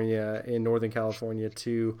California, in Northern California,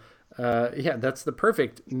 to, yeah, that's the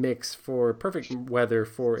perfect mix for perfect weather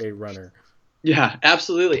for a runner. Yeah,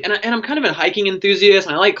 absolutely. And I'm kind of a hiking enthusiast,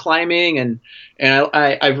 and I like climbing, and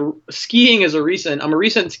I've skiing is I'm a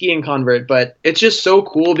recent skiing convert, but it's just so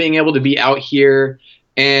cool being able to be out here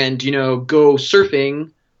and, go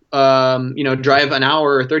surfing, drive an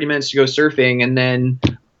hour or 30 minutes to go surfing, and then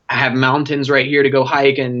I have mountains right here to go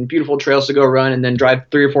hike and beautiful trails to go run, and then drive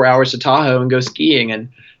 3 or 4 hours to Tahoe and go skiing. And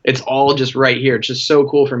it's all just right here. It's just so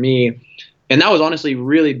cool for me. And that was honestly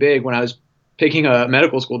really big when I was picking a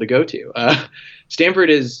medical school to go to. Stanford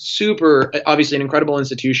is super, obviously an incredible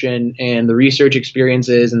institution, and the research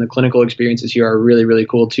experiences and the clinical experiences here are really, really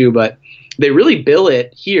cool too. But they really bill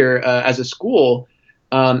it here as a school,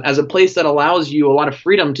 as a place that allows you a lot of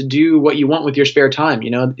freedom to do what you want with your spare time.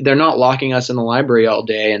 They're not locking us in the library all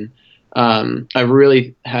day, and I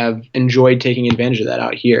really have enjoyed taking advantage of that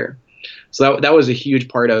out here. So that was a huge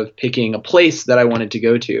part of picking a place that I wanted to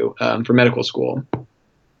go to for medical school.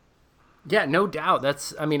 Yeah, no doubt.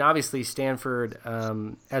 I mean, obviously Stanford,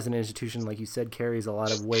 as an institution, like you said, carries a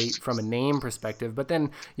lot of weight from a name perspective. But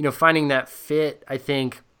then, finding that fit, I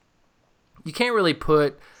think you can't really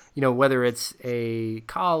put, whether it's a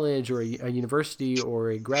college or a university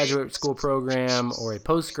or a graduate school program or a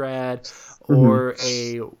post-grad Mm-hmm. or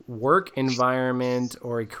a work environment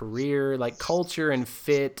or a career, like culture and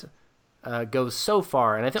fit goes so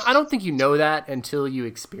far. And I don't think you know that until you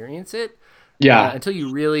experience it, Yeah. until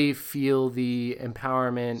you really feel the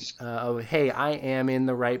empowerment of, hey, I am in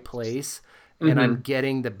the right place and I'm Mm-hmm.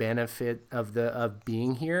 getting the benefit of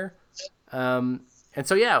being here. And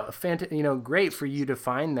so, yeah, great for you to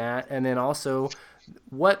find that. And then also,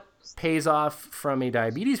 what pays off from a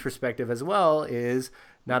diabetes perspective as well is,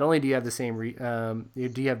 not only do you have the same,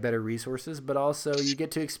 do you have better resources, but also you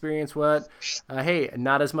get to experience what, hey,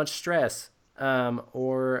 not as much stress,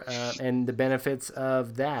 or and the benefits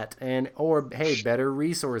of that, and or hey, better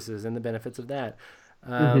resources and the benefits of that,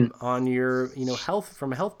 Mm-hmm. on your health,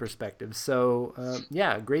 from a health perspective. So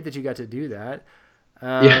yeah, great that you got to do that.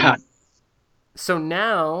 Yeah. Um, so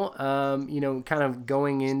now, kind of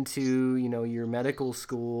going into, your medical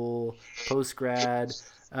school, post grad,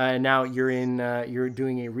 now you're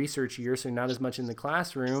doing a research year, so not as much in the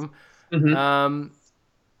classroom. Mm-hmm. Um,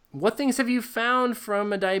 what things have you found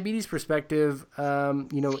from a diabetes perspective,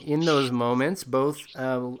 in those moments, both,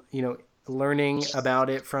 learning about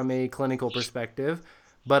it from a clinical perspective,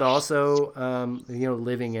 but also,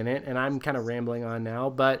 living in it? And I'm kind of rambling on now,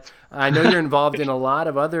 but I know you're involved in a lot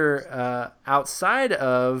of other, outside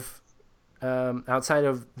of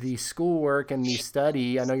the schoolwork and the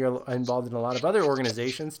study. I know you're involved in a lot of other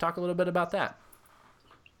organizations. Talk a little bit about that.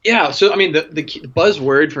 Yeah. So, I mean, the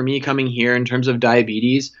buzzword for me coming here in terms of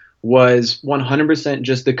diabetes was 100%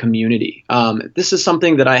 just the community. This is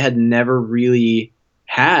something that I had never really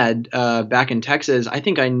had back in Texas. I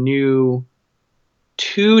think I knew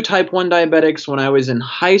two type 1 diabetics when I was in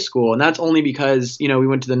high school. And that's only because, we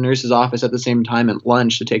went to the nurse's office at the same time at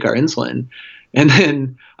lunch to take our insulin. And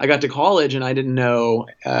then I got to college and I didn't know,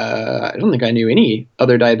 I don't think I knew any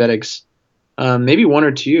other diabetics, maybe one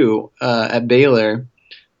or two at Baylor,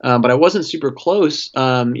 but I wasn't super close,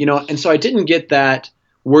 and so I didn't get that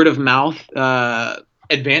word of mouth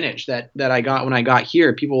advantage that I got when I got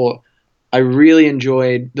here. I really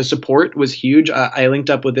enjoyed the support was huge. I linked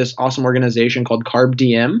up with this awesome organization called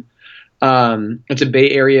CarbDM. It's a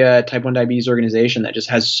Bay Area type 1 diabetes organization that just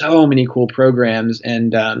has so many cool programs.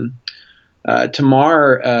 And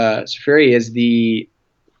Tamar Safari is the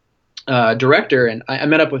director, and I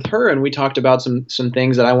met up with her, and we talked about some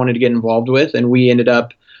things that I wanted to get involved with, and we ended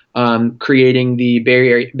up creating the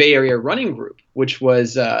Bay Area running group, which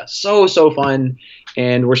was so fun.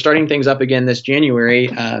 And we're starting things up again this January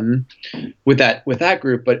with that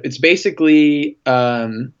group. But it's basically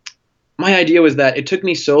my idea was that it took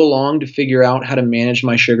me so long to figure out how to manage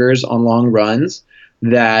my sugars on long runs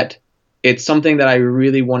that it's something that I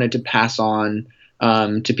really wanted to pass on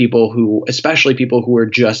to people who, especially people who were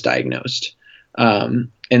just diagnosed.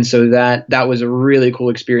 And so that was a really cool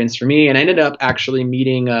experience for me. And I ended up actually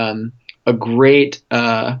meeting a great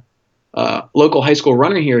local high school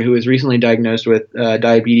runner here who was recently diagnosed with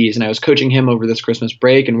diabetes. And I was coaching him over this Christmas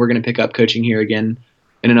break, and we're going to pick up coaching here again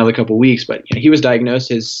in another couple of weeks. But he was diagnosed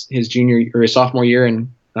his junior or his sophomore year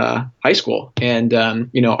in high school. And, my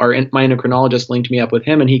endocrinologist linked me up with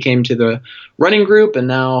him, and he came to the running group and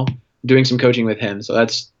now doing some coaching with him. So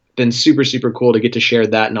that's been super, super cool to get to share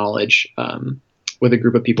that knowledge with a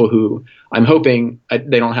group of people who I'm hoping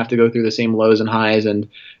they don't have to go through the same lows and highs and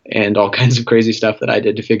all kinds of crazy stuff that I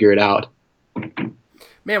did to figure it out.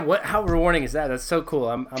 Man, how rewarding is that? That's so cool.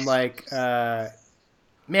 I'm like,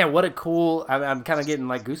 man, what a cool, I'm kind of getting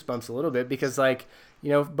like goosebumps a little bit because like,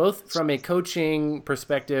 both from a coaching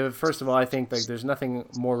perspective, first of all, I think like there's nothing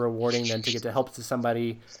more rewarding than to get to help to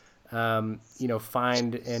somebody,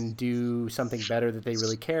 find and do something better that they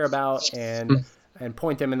really care about and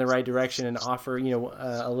point them in the right direction and offer,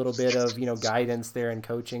 a little bit of, guidance there and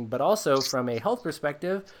coaching, but also from a health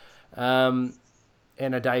perspective, and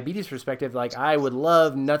a diabetes perspective, like I would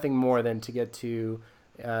love nothing more than to get to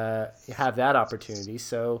have that opportunity.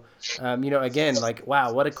 So, again, like,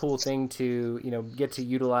 wow, what a cool thing to, get to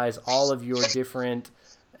utilize all of your different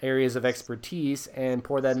areas of expertise and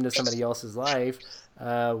pour that into somebody else's life.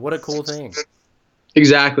 What a cool thing.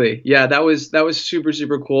 Exactly. Yeah, that was super,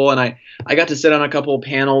 super cool. And I got to sit on a couple of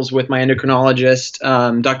panels with my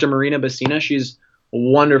endocrinologist, Dr. Marina Bassina. She's a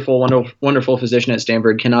wonderful, wonderful, wonderful physician at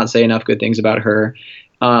Stanford. Cannot say enough good things about her.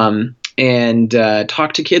 And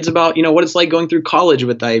talk to kids about, what it's like going through college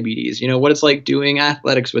with diabetes, what it's like doing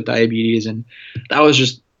athletics with diabetes. And that was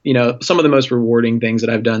just, some of the most rewarding things that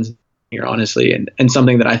I've done here, honestly, and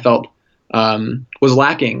something that I felt was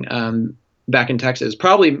lacking back in Texas,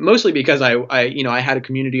 probably mostly because I had a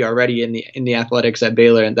community already in the athletics at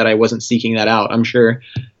Baylor, and that I wasn't seeking that out. I'm sure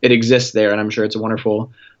it exists there, and I'm sure it's a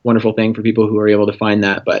wonderful, wonderful thing for people who are able to find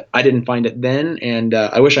that. But I didn't find it then, and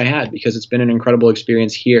I wish I had, because it's been an incredible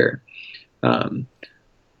experience here. And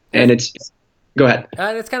it's go ahead.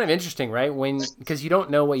 And it's kind of interesting, right? Because you don't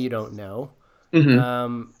know what you don't know.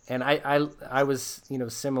 Mm-hmm. And I was,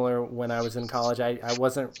 similar when I was in college. I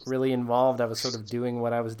wasn't really involved. I was sort of doing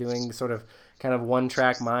what I was doing, sort of kind of one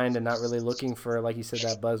track mind, and not really looking for, like you said,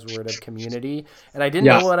 that buzzword of community. And I didn't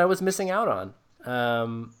know what I was missing out on.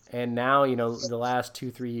 And now, the last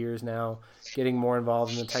 2-3 years now, getting more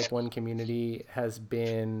involved in the type 1 community has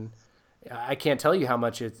been, I can't tell you how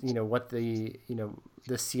much it's, what the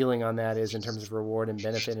ceiling on that is in terms of reward and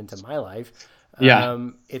benefit into my life.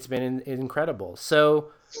 It's been incredible.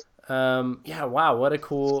 So, wow, what a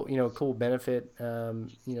cool benefit,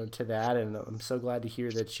 to that. And I'm so glad to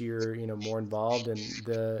hear that you're, more involved in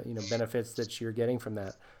the, benefits that you're getting from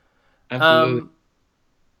that. Absolutely.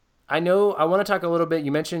 I want to talk a little bit.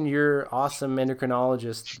 You mentioned your awesome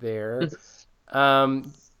endocrinologist there.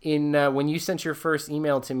 When you sent your first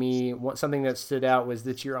email to me, something that stood out was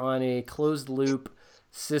that you're on a closed loop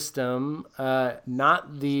system, not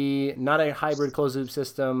a hybrid closed loop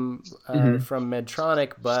system from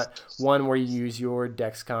Medtronic, but one where you use your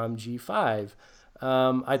Dexcom G5.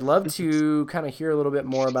 I'd love to kind of hear a little bit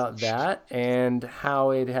more about that and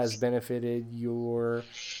how it has benefited your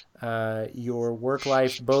work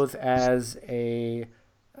life, both as a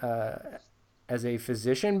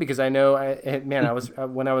physician, because I know, I was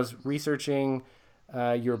when I was researching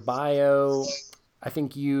your bio, I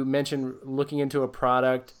think you mentioned looking into a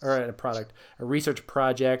research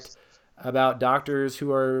project about doctors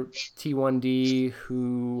who are T1D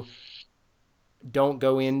who don't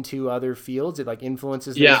go into other fields. It like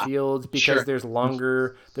influences those fields because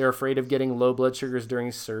they're afraid of getting low blood sugars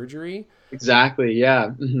during surgery. Exactly.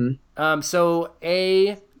 Yeah. Mm-hmm. So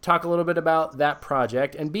talk a little bit about that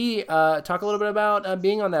project, and B, talk a little bit about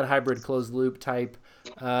being on that hybrid closed loop type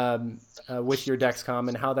with your Dexcom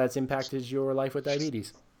and how that's impacted your life with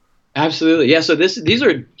diabetes. Absolutely. Yeah. So these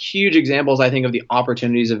are huge examples, I think, of the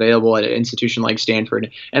opportunities available at an institution like Stanford,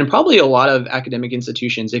 and probably a lot of academic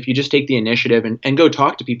institutions. If you just take the initiative and go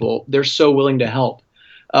talk to people, they're so willing to help.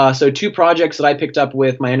 So 2 projects that I picked up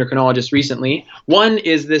with my endocrinologist recently. One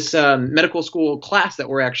is this medical school class that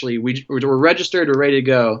we're registered, we're ready to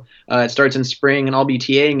go. It starts in spring, and I'll be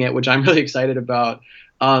TAing it, which I'm really excited about.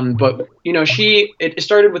 But it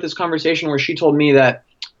started with this conversation where she told me that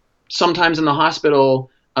sometimes in the hospital,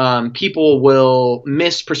 people will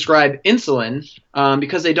misprescribe insulin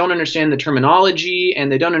because they don't understand the terminology,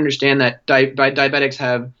 and they don't understand that diabetics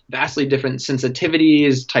have vastly different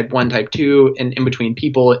sensitivities, type 1, type 2, and in between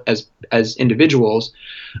people as individuals.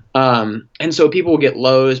 And so people get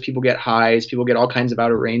lows, people get highs, people get all kinds of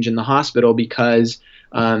out of range in the hospital because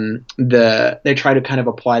they try to kind of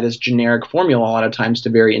apply this generic formula a lot of times to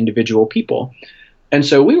very individual people. And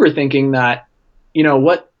so we were thinking that,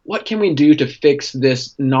 what can we do to fix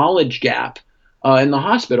this knowledge gap in the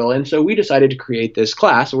hospital? And so we decided to create this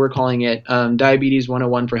class. We're calling it Diabetes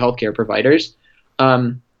 101 for Healthcare Providers.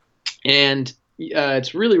 And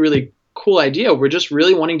it's really, really cool idea. We're just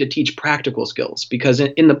really wanting to teach practical skills, because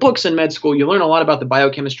in the books in med school, you learn a lot about the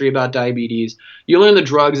biochemistry about diabetes. You learn the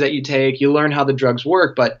drugs that you take. You learn how the drugs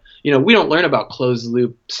work. But, we don't learn about closed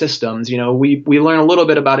loop systems. We learn a little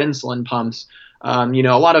bit about insulin pumps. A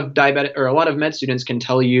lot of med students can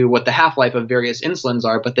tell you what the half-life of various insulins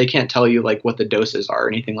are, but they can't tell you like what the doses are or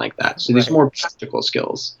anything like that. So these more practical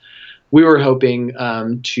skills we were hoping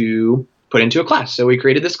to put into a class. So we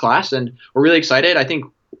created this class, and we're really excited. I think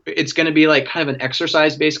it's going to be like kind of an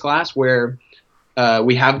exercise-based class where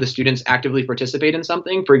we have the students actively participate in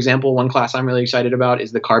something. For example, one class I'm really excited about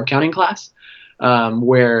is the carb counting class,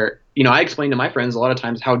 where I explain to my friends a lot of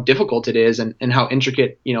times how difficult it is and how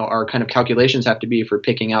intricate, our kind of calculations have to be for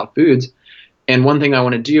picking out foods. And one thing I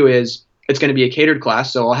want to do is it's going to be a catered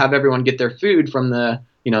class. So I'll have everyone get their food from the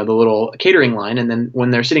little catering line. And then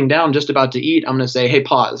when they're sitting down just about to eat, I'm going to say, hey,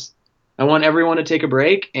 pause. I want everyone to take a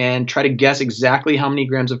break and try to guess exactly how many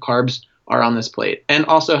grams of carbs are on this plate, and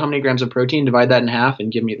also how many grams of protein. Divide that in half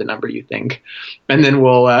and give me the number you think. And then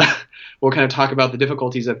we'll kind of talk about the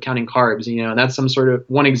difficulties of counting carbs, and that's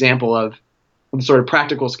one example of the sort of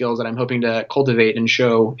practical skills that I'm hoping to cultivate and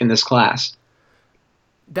show in this class.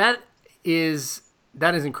 That is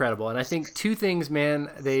incredible. And I think two things,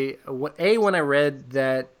 man. When I read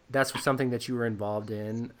that that's something that you were involved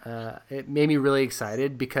in, it made me really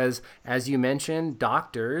excited because, as you mentioned,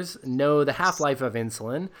 doctors know the half-life of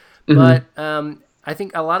insulin, but I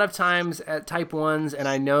think a lot of times at type 1s, and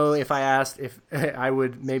I know if I asked if I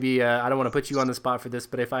would maybe, I don't want to put you on the spot for this,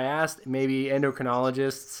 but if I asked maybe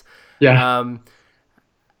endocrinologists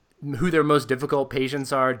who their most difficult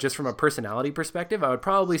patients are just from a personality perspective, I would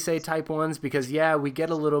probably say type 1s because, we get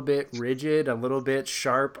a little bit rigid, a little bit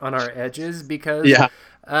sharp on our edges because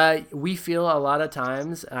we feel a lot of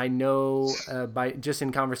times, I know by just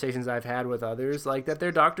in conversations I've had with others, like that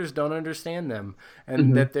their doctors don't understand them,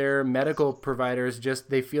 and that their medical providers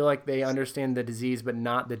they feel like they understand the disease but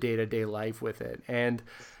not the day-to-day life with it. And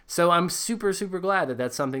so I'm super, super glad that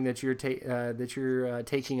that's something that you're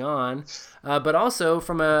taking on, but also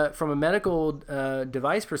from a medical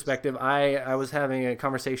device perspective, I was having a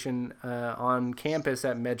conversation on campus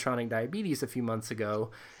at Medtronic Diabetes a few months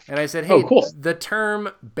ago, and I said, "Hey, cool. The term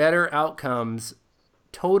better outcomes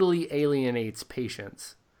totally alienates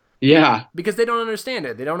patients." Yeah, because they don't understand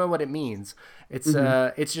it. They don't know what it means.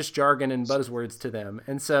 It's just jargon and buzzwords to them.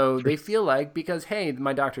 And so they feel like, because, hey,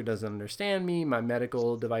 my doctor doesn't understand me, my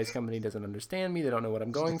medical device company doesn't understand me, they don't know what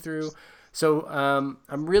I'm going through. So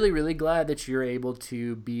I'm really, really glad that you're able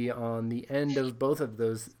to be on the end of both of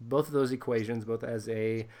those equations, both as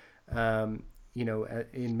a in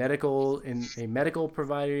a medical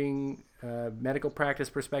providing medical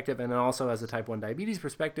practice perspective, and then also as a type 1 diabetes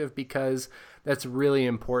perspective, because that's really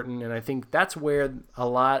important. And I think that's where a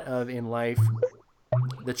lot of in life,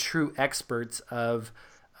 the true experts of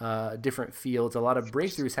different fields, a lot of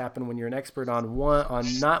breakthroughs happen when you're an expert on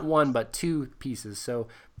not one but two pieces. So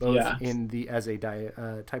both as a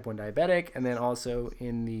type 1 diabetic, and then also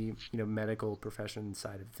in the medical profession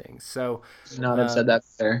side of things. So I've said that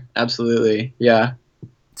there. Absolutely. Yeah.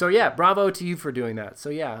 So bravo to you for doing that. So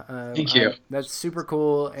thank you. That's super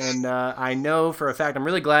cool, and I know for a fact I'm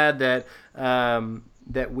really glad that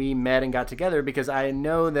that we met and got together, because I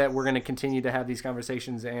know that we're going to continue to have these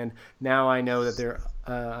conversations, and now I know that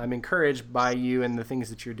I'm encouraged by you and the things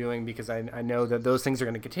that you're doing, because I know that those things are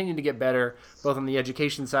going to continue to get better, both on the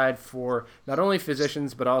education side for not only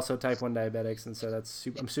physicians but also type 1 diabetics, and so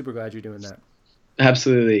I'm super glad you're doing that.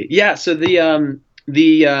 Absolutely. Yeah. So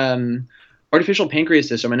the artificial pancreas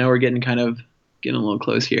system, I know we're getting a little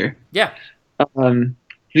close here. Yeah.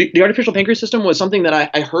 The artificial pancreas system was something that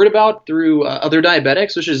I heard about through other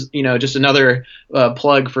diabetics, which is, just another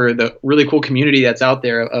plug for the really cool community that's out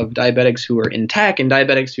there of diabetics who are in tech and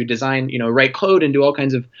diabetics who design, write code and do all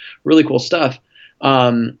kinds of really cool stuff.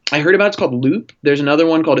 I heard about it's called Loop. There's another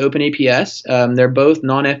one called OpenAPS. They're both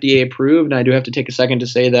non-FDA approved, and I do have to take a second to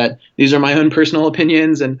say that these are my own personal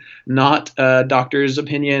opinions and not a doctor's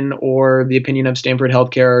opinion or the opinion of Stanford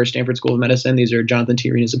Healthcare or Stanford School of Medicine. These are Jonathan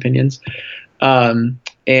T. Arena's opinions.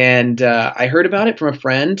 And I heard about it from a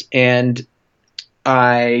friend, and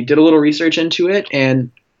I did a little research into it,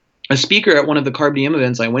 and a speaker at one of the Carb DM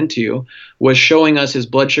events I went to was showing us his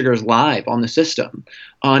blood sugars live on the system.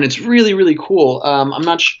 And it's really, really cool.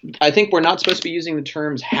 I think we're not supposed to be using the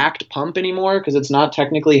terms hacked pump anymore because it's not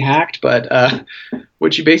technically hacked, but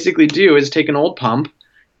what you basically do is take an old pump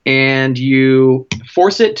and you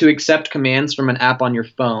force it to accept commands from an app on your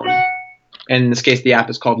phone. And in this case, the app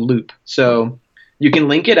is called Loop. So you can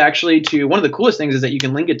link it actually to, one of the coolest things is that you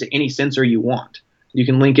can link it to any sensor you want. You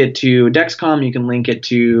can link it to Dexcom, you can link it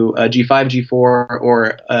to a G5, G4,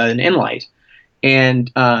 or an Enlite. And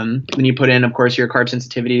then you put in, of course, your carb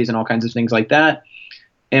sensitivities and all kinds of things like that.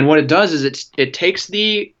 And what it does is it takes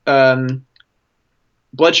the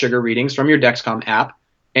blood sugar readings from your Dexcom app,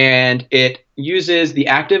 and it uses the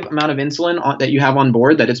active amount of insulin that you have on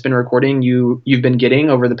board that it's been recording you've been getting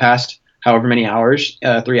over the past however many hours.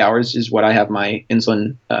 3 hours is what I have my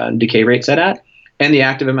insulin decay rate set at. And the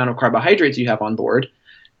active amount of carbohydrates you have on board.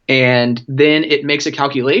 And then it makes a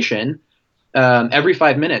calculation every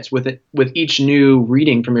 5 minutes with each new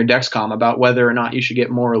reading from your Dexcom about whether or not you should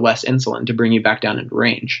get more or less insulin to bring you back down into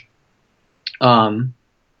range.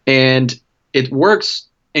 And it works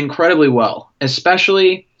incredibly well,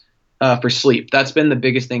 especially for sleep. That's been the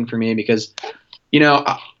biggest thing for me because,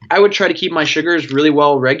 I would try to keep my sugars really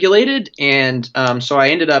well regulated. And so I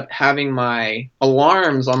ended up having my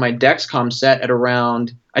alarms on my Dexcom set at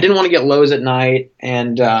around, I didn't want to get lows at night,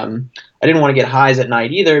 and I didn't want to get highs at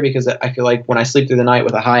night either because I feel like when I sleep through the night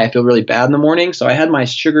with a high, I feel really bad in the morning. So I had my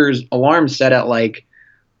sugars alarm set at like,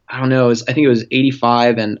 I don't know, I think it was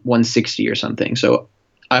 85 and 160 or something. So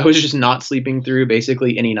I was just not sleeping through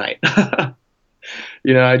basically any night.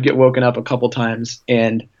 I'd get woken up a couple times.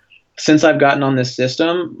 And since I've gotten on this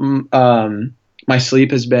system, my sleep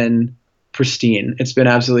has been pristine. It's been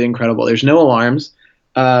absolutely incredible. There's no alarms.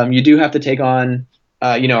 You do have to take on,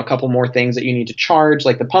 a couple more things that you need to charge.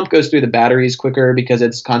 Like the pump goes through the batteries quicker because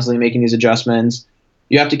it's constantly making these adjustments.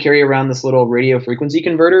 You have to carry around this little radio frequency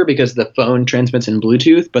converter because the phone transmits in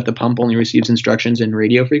Bluetooth, but the pump only receives instructions in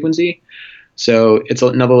radio frequency. So it's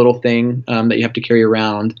another little thing that you have to carry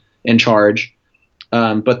around and charge.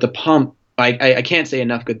 But the pump, I can't say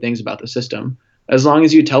enough good things about the system. As long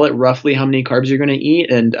as you tell it roughly how many carbs you're going to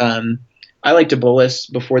eat, and I like to bolus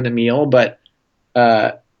before the meal, but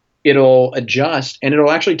it'll adjust, and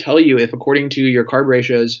it'll actually tell you if, according to your carb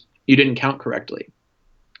ratios, you didn't count correctly.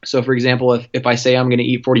 So, for example, if I say I'm going to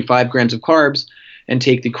eat 45 grams of carbs and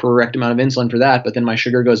take the correct amount of insulin for that, but then my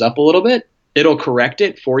sugar goes up a little bit, it'll correct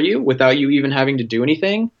it for you without you even having to do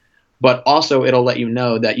anything. But also it'll let you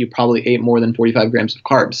know that you probably ate more than 45 grams of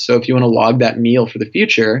carbs. So if you want to log that meal for the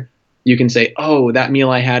future, you can say, oh, that meal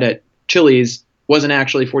I had at Chili's wasn't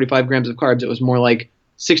actually 45 grams of carbs. It was more like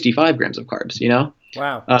 65 grams of carbs,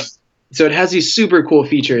 Wow. So it has these super cool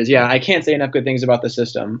features. Yeah, I can't say enough good things about the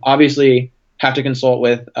system. Obviously, have to consult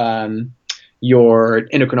with your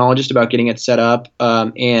endocrinologist about getting it set up.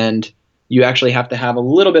 And you actually have to have a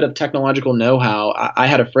little bit of technological know-how. I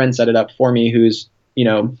had a friend set it up for me who's,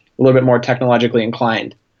 a little bit more technologically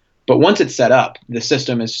inclined. But once it's set up, the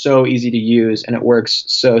system is so easy to use and it works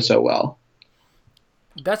so well.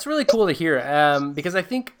 That's really cool to hear because I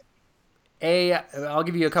think, I'll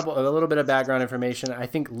give you a little bit of background information. I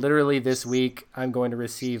think literally this week I'm going to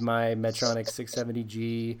receive my Medtronic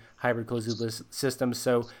 670G hybrid closed loop system.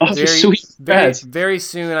 So very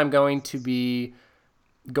soon I'm going to be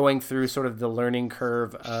going through sort of the learning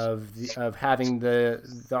curve of having the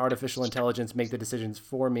artificial intelligence make the decisions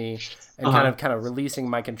for me and kind of releasing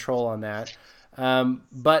my control on that.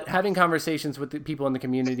 But having conversations with the people in the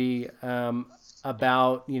community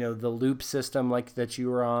about, the Loop system like that you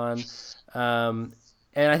were on. And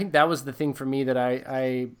I think that was the thing for me that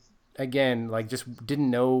I again, like just didn't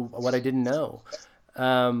know what I didn't know.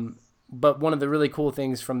 But one of the really cool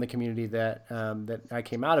things from the community that I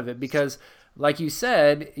came out of it, because like you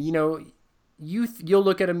said, you'll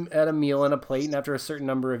look at a meal and a plate, and after a certain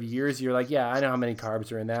number of years, you're like, yeah, I know how many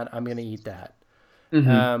carbs are in that. I'm going to eat that.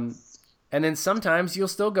 Mm-hmm. And then sometimes you'll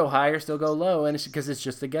still go high or still go low, and it's because it's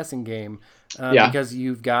just a guessing game. Because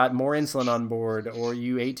you've got more insulin on board, or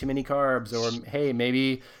you ate too many carbs, or hey,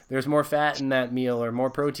 maybe there's more fat in that meal or more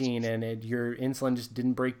protein, and your insulin just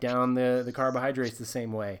didn't break down the carbohydrates the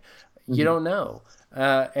same way. Mm-hmm. You don't know.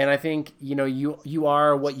 And I think, you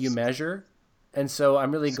are what you measure. And so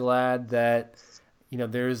I'm really glad that,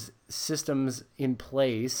 there's systems in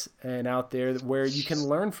place and out there where you can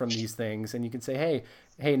learn from these things, and you can say,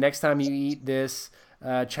 hey, next time you eat this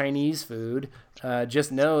Chinese food,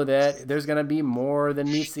 just know that there's going to be more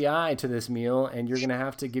than meets the eye to this meal, and you're going to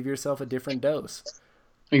have to give yourself a different dose.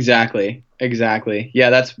 Exactly. Yeah,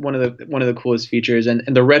 that's one of the coolest features, and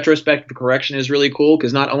the retrospective correction is really cool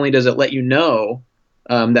because not only does it let you know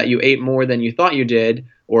that you ate more than you thought you did,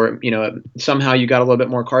 or somehow you got a little bit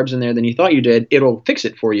more carbs in there than you thought you did, it'll fix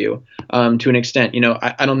it for you to an extent.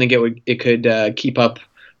 I don't think it could keep up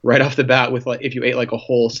right off the bat with, like, if you ate like a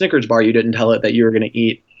whole Snickers bar, you didn't tell it that you were going to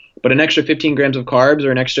eat. But an extra 15 grams of carbs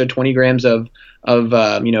or an extra 20 grams of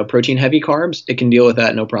protein heavy carbs, it can deal with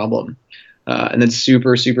that no problem. And that's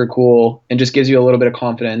super, super cool and just gives you a little bit of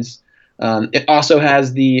confidence. It also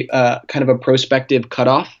has the kind of a prospective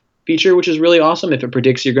cutoff feature, which is really awesome. If it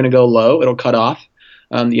predicts you're going to go low, it'll cut off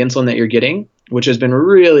the insulin that you're getting, which has been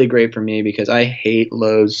really great for me because I hate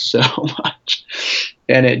lows so much.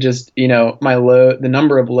 And it just, the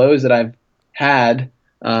number of lows that I've had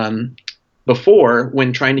before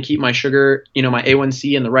when trying to keep my sugar, my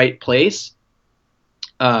A1C in the right place,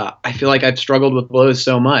 I feel like I've struggled with lows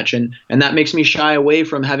so much, and that makes me shy away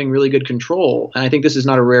from having really good control. And I think this is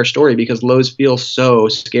not a rare story because lows feel so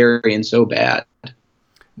scary and so bad.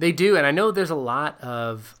 They do, and I know there's a lot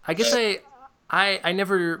of. I guess I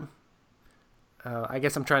never. I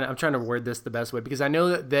guess I'm trying to word this the best way, because I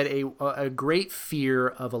know that a great fear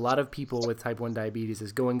of a lot of people with type 1 diabetes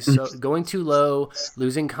is going too low,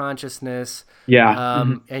 losing consciousness,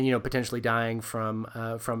 and potentially dying from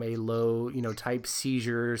a low type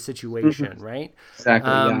seizure situation, right?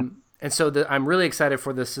 Exactly. And so I'm really excited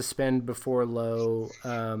for the suspend before low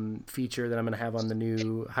feature that I'm going to have on the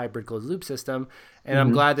new hybrid closed loop system, and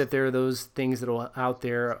I'm glad that there are those things that are out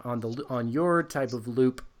there on your type of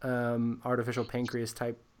loop, artificial pancreas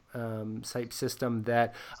type system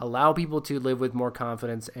that allow people to live with more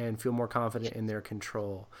confidence and feel more confident in their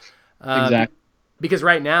control. Exactly. Because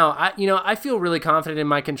right now, I feel really confident in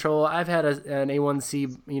my control. I've had an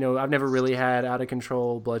A1C, I've never really had out of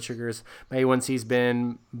control blood sugars. My A1C's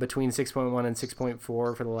been between 6.1 and 6.4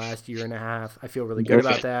 for the last year and a half. I feel really good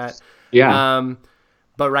about that. Yeah.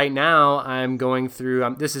 But right now I'm going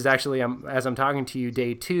through, this is actually, as I'm talking to you,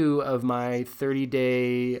 day 2 of my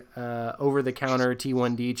 30-day over-the-counter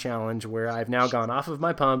T1D challenge, where I've now gone off of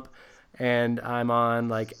my pump and I'm on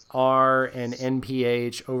like R and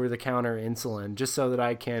NPH over-the-counter insulin, just so that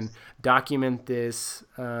I can document this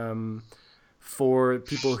for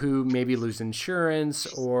people who maybe lose insurance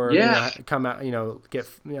or come out,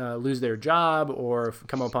 lose their job or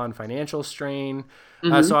come upon financial strain.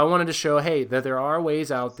 So I wanted to show, that there are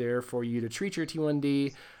ways out there for you to treat your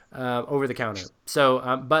T1D over the counter.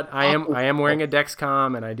 So, but I am wearing a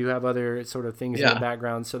Dexcom, and I do have other sort of things in the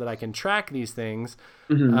background so that I can track these things.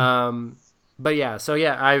 But yeah, so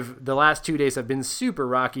the last 2 days have been super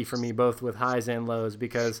rocky for me, both with highs and lows,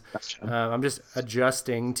 because I'm just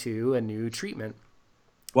adjusting to a new treatment.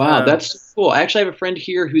 Wow, that's cool. I actually have a friend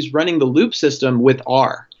here who's running the loop system with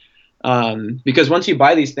R. Because once you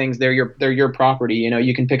buy these things, they're your property.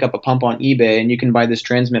 You can pick up a pump on eBay, and you can buy this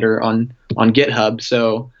transmitter on GitHub.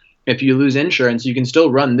 So if you lose insurance, you can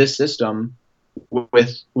still run this system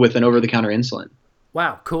with an over-the-counter insulin.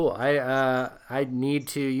 Wow, cool. I need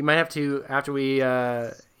to. You might have to, after we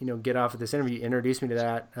get off of this interview, introduce me to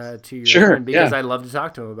that to your friend, because I'd love to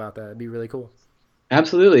talk to him about that. It'd be really cool.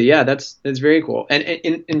 Absolutely, yeah, that's very cool. And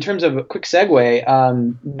in terms of a quick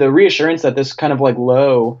segue, the reassurance that this kind of like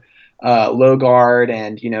low guard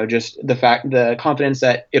and just the confidence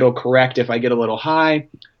that it'll correct if I get a little high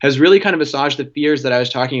has really kind of assuaged the fears that I was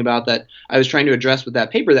talking about, that I was trying to address with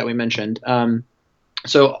that paper that we mentioned.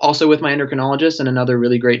 So also with my endocrinologist and another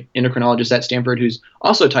really great endocrinologist at Stanford who's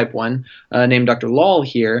also type 1, named Dr. Lal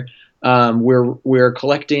here, we're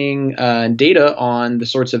collecting data on the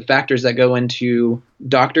sorts of factors that go into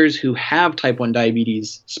doctors who have type 1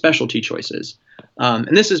 diabetes specialty choices.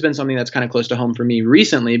 And this has been something that's kind of close to home for me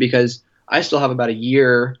recently, because I still have about a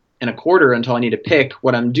year and a quarter until I need to pick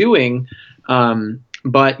what I'm doing.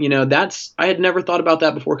 But I had never thought about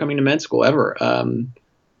that before coming to med school ever.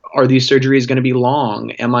 Are these surgeries going to be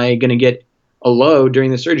long? Am I going to get a low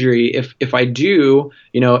during the surgery? If I do,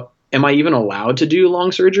 am I even allowed to do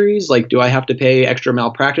long surgeries? Like, do I have to pay extra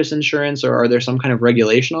malpractice insurance, or are there some kind of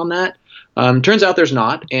regulation on that? Turns out there's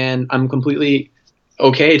not, and I'm completely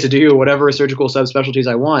okay to do whatever surgical subspecialties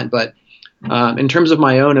I want. But in terms of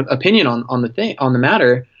my own opinion on the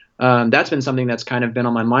matter, that's been something that's kind of been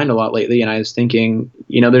on my mind a lot lately. And I was thinking,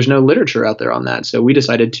 there's no literature out there on that. So we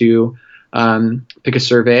decided to pick a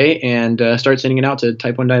survey and start sending it out to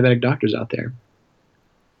type 1 diabetic doctors out there.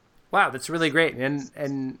 Wow, that's really great.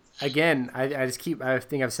 And again, I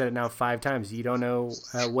think I've said it now 5 times. You don't know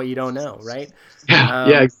what you don't know, right? Yeah,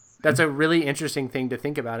 yeah, That's a really interesting thing to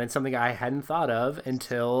think about, and something I hadn't thought of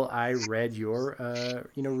until I read your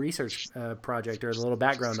research project or the little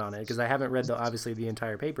background on it, because I haven't read obviously the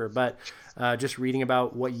entire paper, but just reading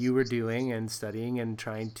about what you were doing and studying and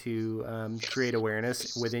trying to create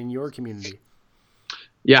awareness within your community.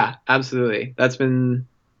 yeah, absolutely. It's been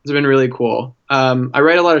really cool. I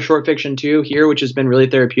write a lot of short fiction too here, which has been really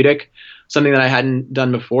therapeutic, something that I hadn't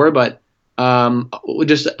done before. But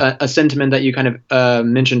just a sentiment that you kind of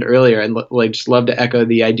mentioned earlier, and like just love to echo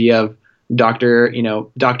the idea of doctor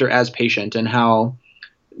as patient, and how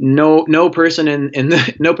no person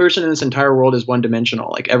no person in this entire world is one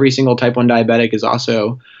dimensional. Like every single type 1 diabetic is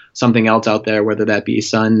also something else out there, whether that be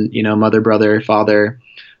son, mother, brother, father,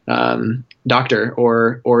 doctor,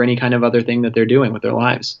 or any kind of other thing that they're doing with their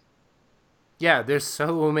lives. Yeah, there's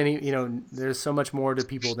so many, there's so much more to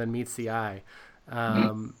people than meets the eye.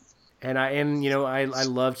 Um, I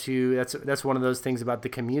love to, that's one of those things about the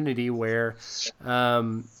community where,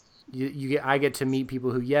 I get to meet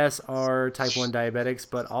people who, yes, are type 1 diabetics,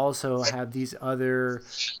 but also have these other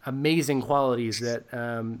amazing qualities that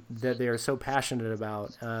they are so passionate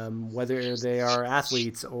about, whether they are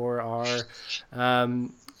athletes or are,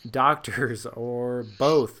 doctors or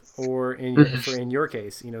both, or in your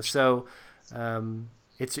case,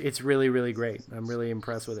 it's really, really great. I'm really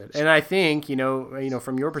impressed with it. And I think,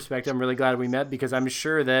 from your perspective, I'm really glad we met, because I'm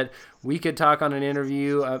sure that we could talk on an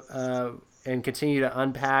interview, and continue to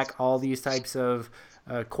unpack all these types of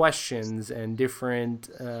questions and different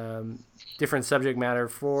subject matter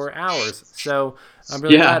for hours. So I'm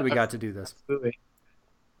really Yeah, glad we got to do this. absolutely.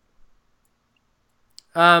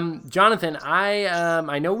 Jonathan,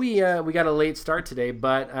 I know we got a late start today,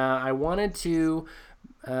 but I wanted to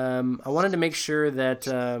make sure that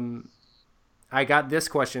I got this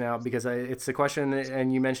question out, because it's the question,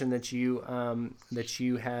 and you mentioned that you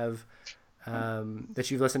have that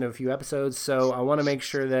you've listened to a few episodes. So I want to make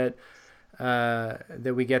sure that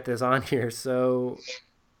that we get this on here. So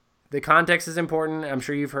the context is important. I'm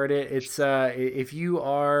sure you've heard it. It's if you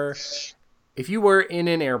were in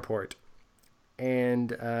an airport, and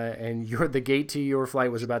the gate to your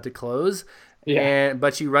flight was about to close, Yeah.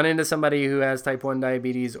 but you run into somebody who has type 1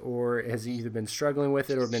 diabetes, or has either been struggling with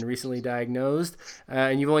it or been recently diagnosed,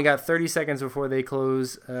 and you've only got 30 seconds before they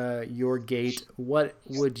close your gate. What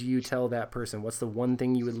would you tell that person? What's the one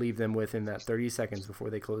thing you would leave them with in that 30 seconds before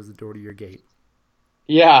they close the door to your gate?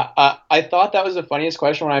 Yeah, I thought that was the funniest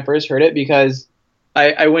question when I first heard it, because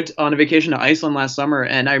I went on a vacation to Iceland last summer,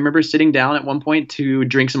 and I remember sitting down at one point to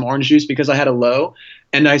drink some orange juice because I had a low,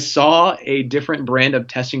 and I saw a different brand of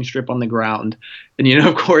testing strip on the ground. And,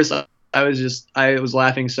 of course, I was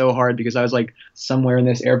laughing so hard, because I was like, somewhere in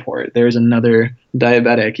this airport, there's another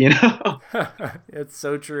diabetic. It's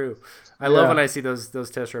so true. I love when Yeah. I see those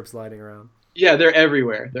test strips sliding around. Yeah, they're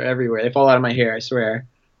everywhere. They're everywhere. They fall out of my hair, I swear.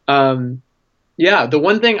 Um, Yeah, the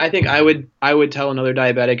one thing I think I would tell another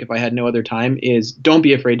diabetic if I had no other time is, don't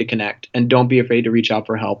be afraid to connect, and don't be afraid to reach out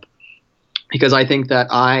for help, because I think that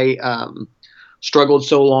I struggled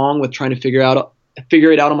so long with trying to figure it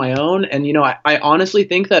out on my own. And I honestly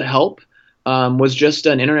think that help was just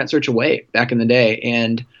an internet search away back in the day.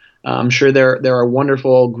 And I'm sure there are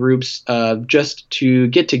wonderful groups just to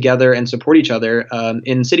get together and support each other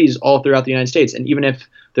in cities all throughout the United States. And even if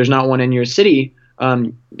there's not one in your city,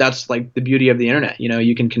 that's like the beauty of the internet.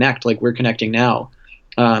 You can connect like we're connecting now.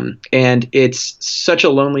 And it's such a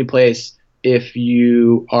lonely place if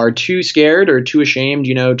you are too scared or too ashamed,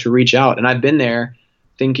 to reach out. And I've been there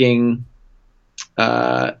thinking,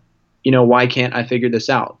 why can't I figure this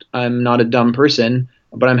out? I'm not a dumb person,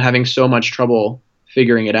 but I'm having so much trouble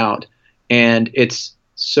figuring it out. And it's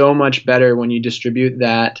so much better when you distribute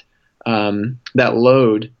that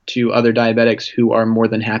load to other diabetics who are more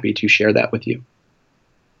than happy to share that with you.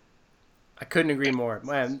 I couldn't agree more.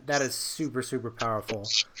 Man, that is super, super powerful.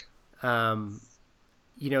 Um,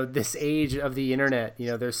 this age of the internet,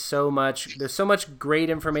 there's so much great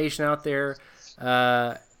information out there.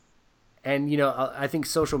 And I think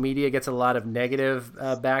social media gets a lot of negative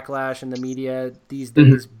backlash in the media these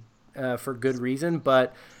days, for good reason.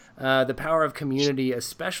 But the power of community,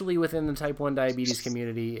 especially within the type 1 diabetes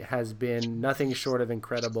community, has been nothing short of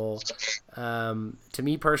incredible, to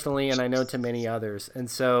me personally, and I know to many others. And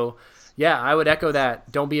so, yeah, I would echo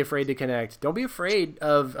that. Don't be afraid to connect. Don't be afraid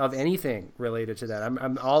of anything related to that.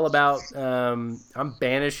 I'm all about I'm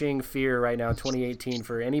banishing fear right now, 2018,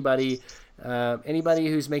 for anybody Anybody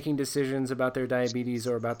who's making decisions about their diabetes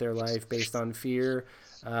or about their life based on fear,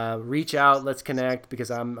 reach out. Let's connect,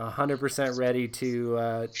 because I'm 100% ready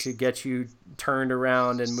to get you turned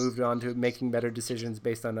around and moved on to making better decisions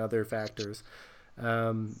based on other factors.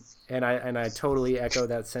 And I totally echo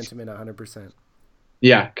that sentiment 100%.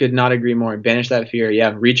 Yeah, could not agree more. Banish that fear.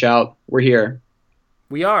 Yeah, reach out. We're here.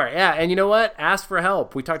 We are, yeah. And you know what? Ask for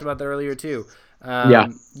help. We talked about that earlier too. Yeah.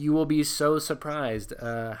 You will be so surprised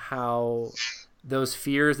how those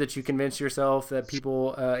fears that you convince yourself, that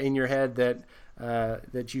people in your head that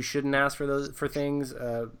you shouldn't ask for things.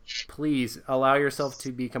 Please allow yourself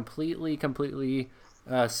to be completely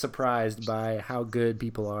surprised by how good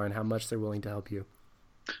people are and how much they're willing to help you.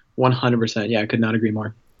 100%. Yeah, I could not agree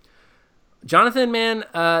more. Jonathan, man,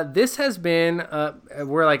 this has been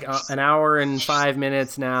we're like an hour and 5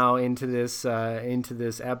 minutes now into this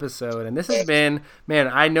episode, and this has been, man,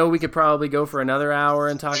 I know we could probably go for another hour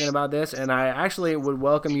and talking about this, and I actually would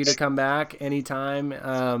welcome you to come back anytime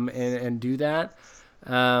and do that.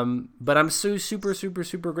 But I'm so super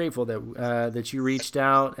grateful that you reached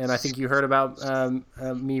out, and I think you heard about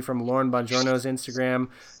me from Lauren Bongiorno's Instagram.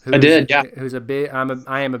 I did, yeah. Who's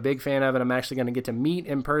I am a big fan of, and I'm actually going to get to meet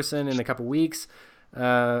in person in a couple weeks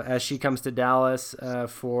as she comes to Dallas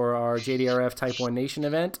for our JDRF Type 1 Nation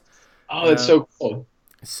event. Oh, that's so cool.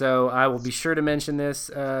 So I will be sure to mention this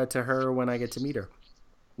to her when I get to meet her.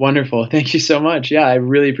 Wonderful. Thank you so much. Yeah, I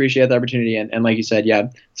really appreciate the opportunity. And like you said, yeah,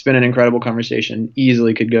 it's been an incredible conversation.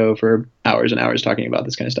 Easily could go for hours and hours talking about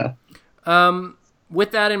this kind of stuff. With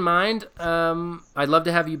that in mind, I'd love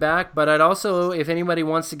to have you back, but I'd also, if anybody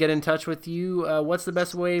wants to get in touch with you, what's the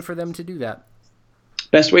best way for them to do that?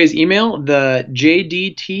 Best way is email, the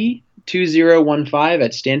JDT2015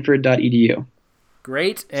 at stanford.edu.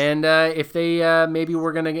 Great. And if they maybe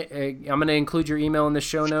I'm going to include your email in the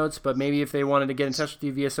show notes, but maybe if they wanted to get in touch with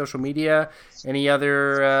you via social media, any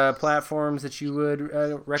other platforms that you would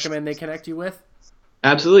recommend they connect you with?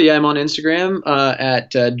 Absolutely. Yeah, I'm on Instagram at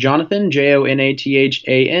Jonathan,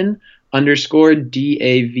 JONATHAN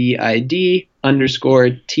 _DAVID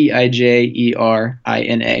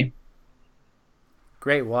 _TIJERINA.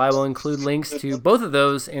 Great. Well, I will include links to both of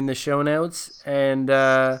those in the show notes. And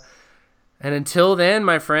until then,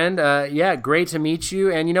 my friend, great to meet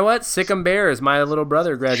you. And you know what? Sick'em Bears. My little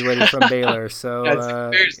brother graduated from Baylor. So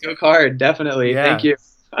Sick'em Bears, go hard. Definitely. Yeah. Thank you.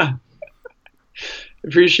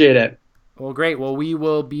 Appreciate it. Well, great. Well, we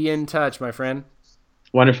will be in touch, my friend.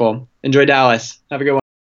 Wonderful. Enjoy Dallas. Have a good one.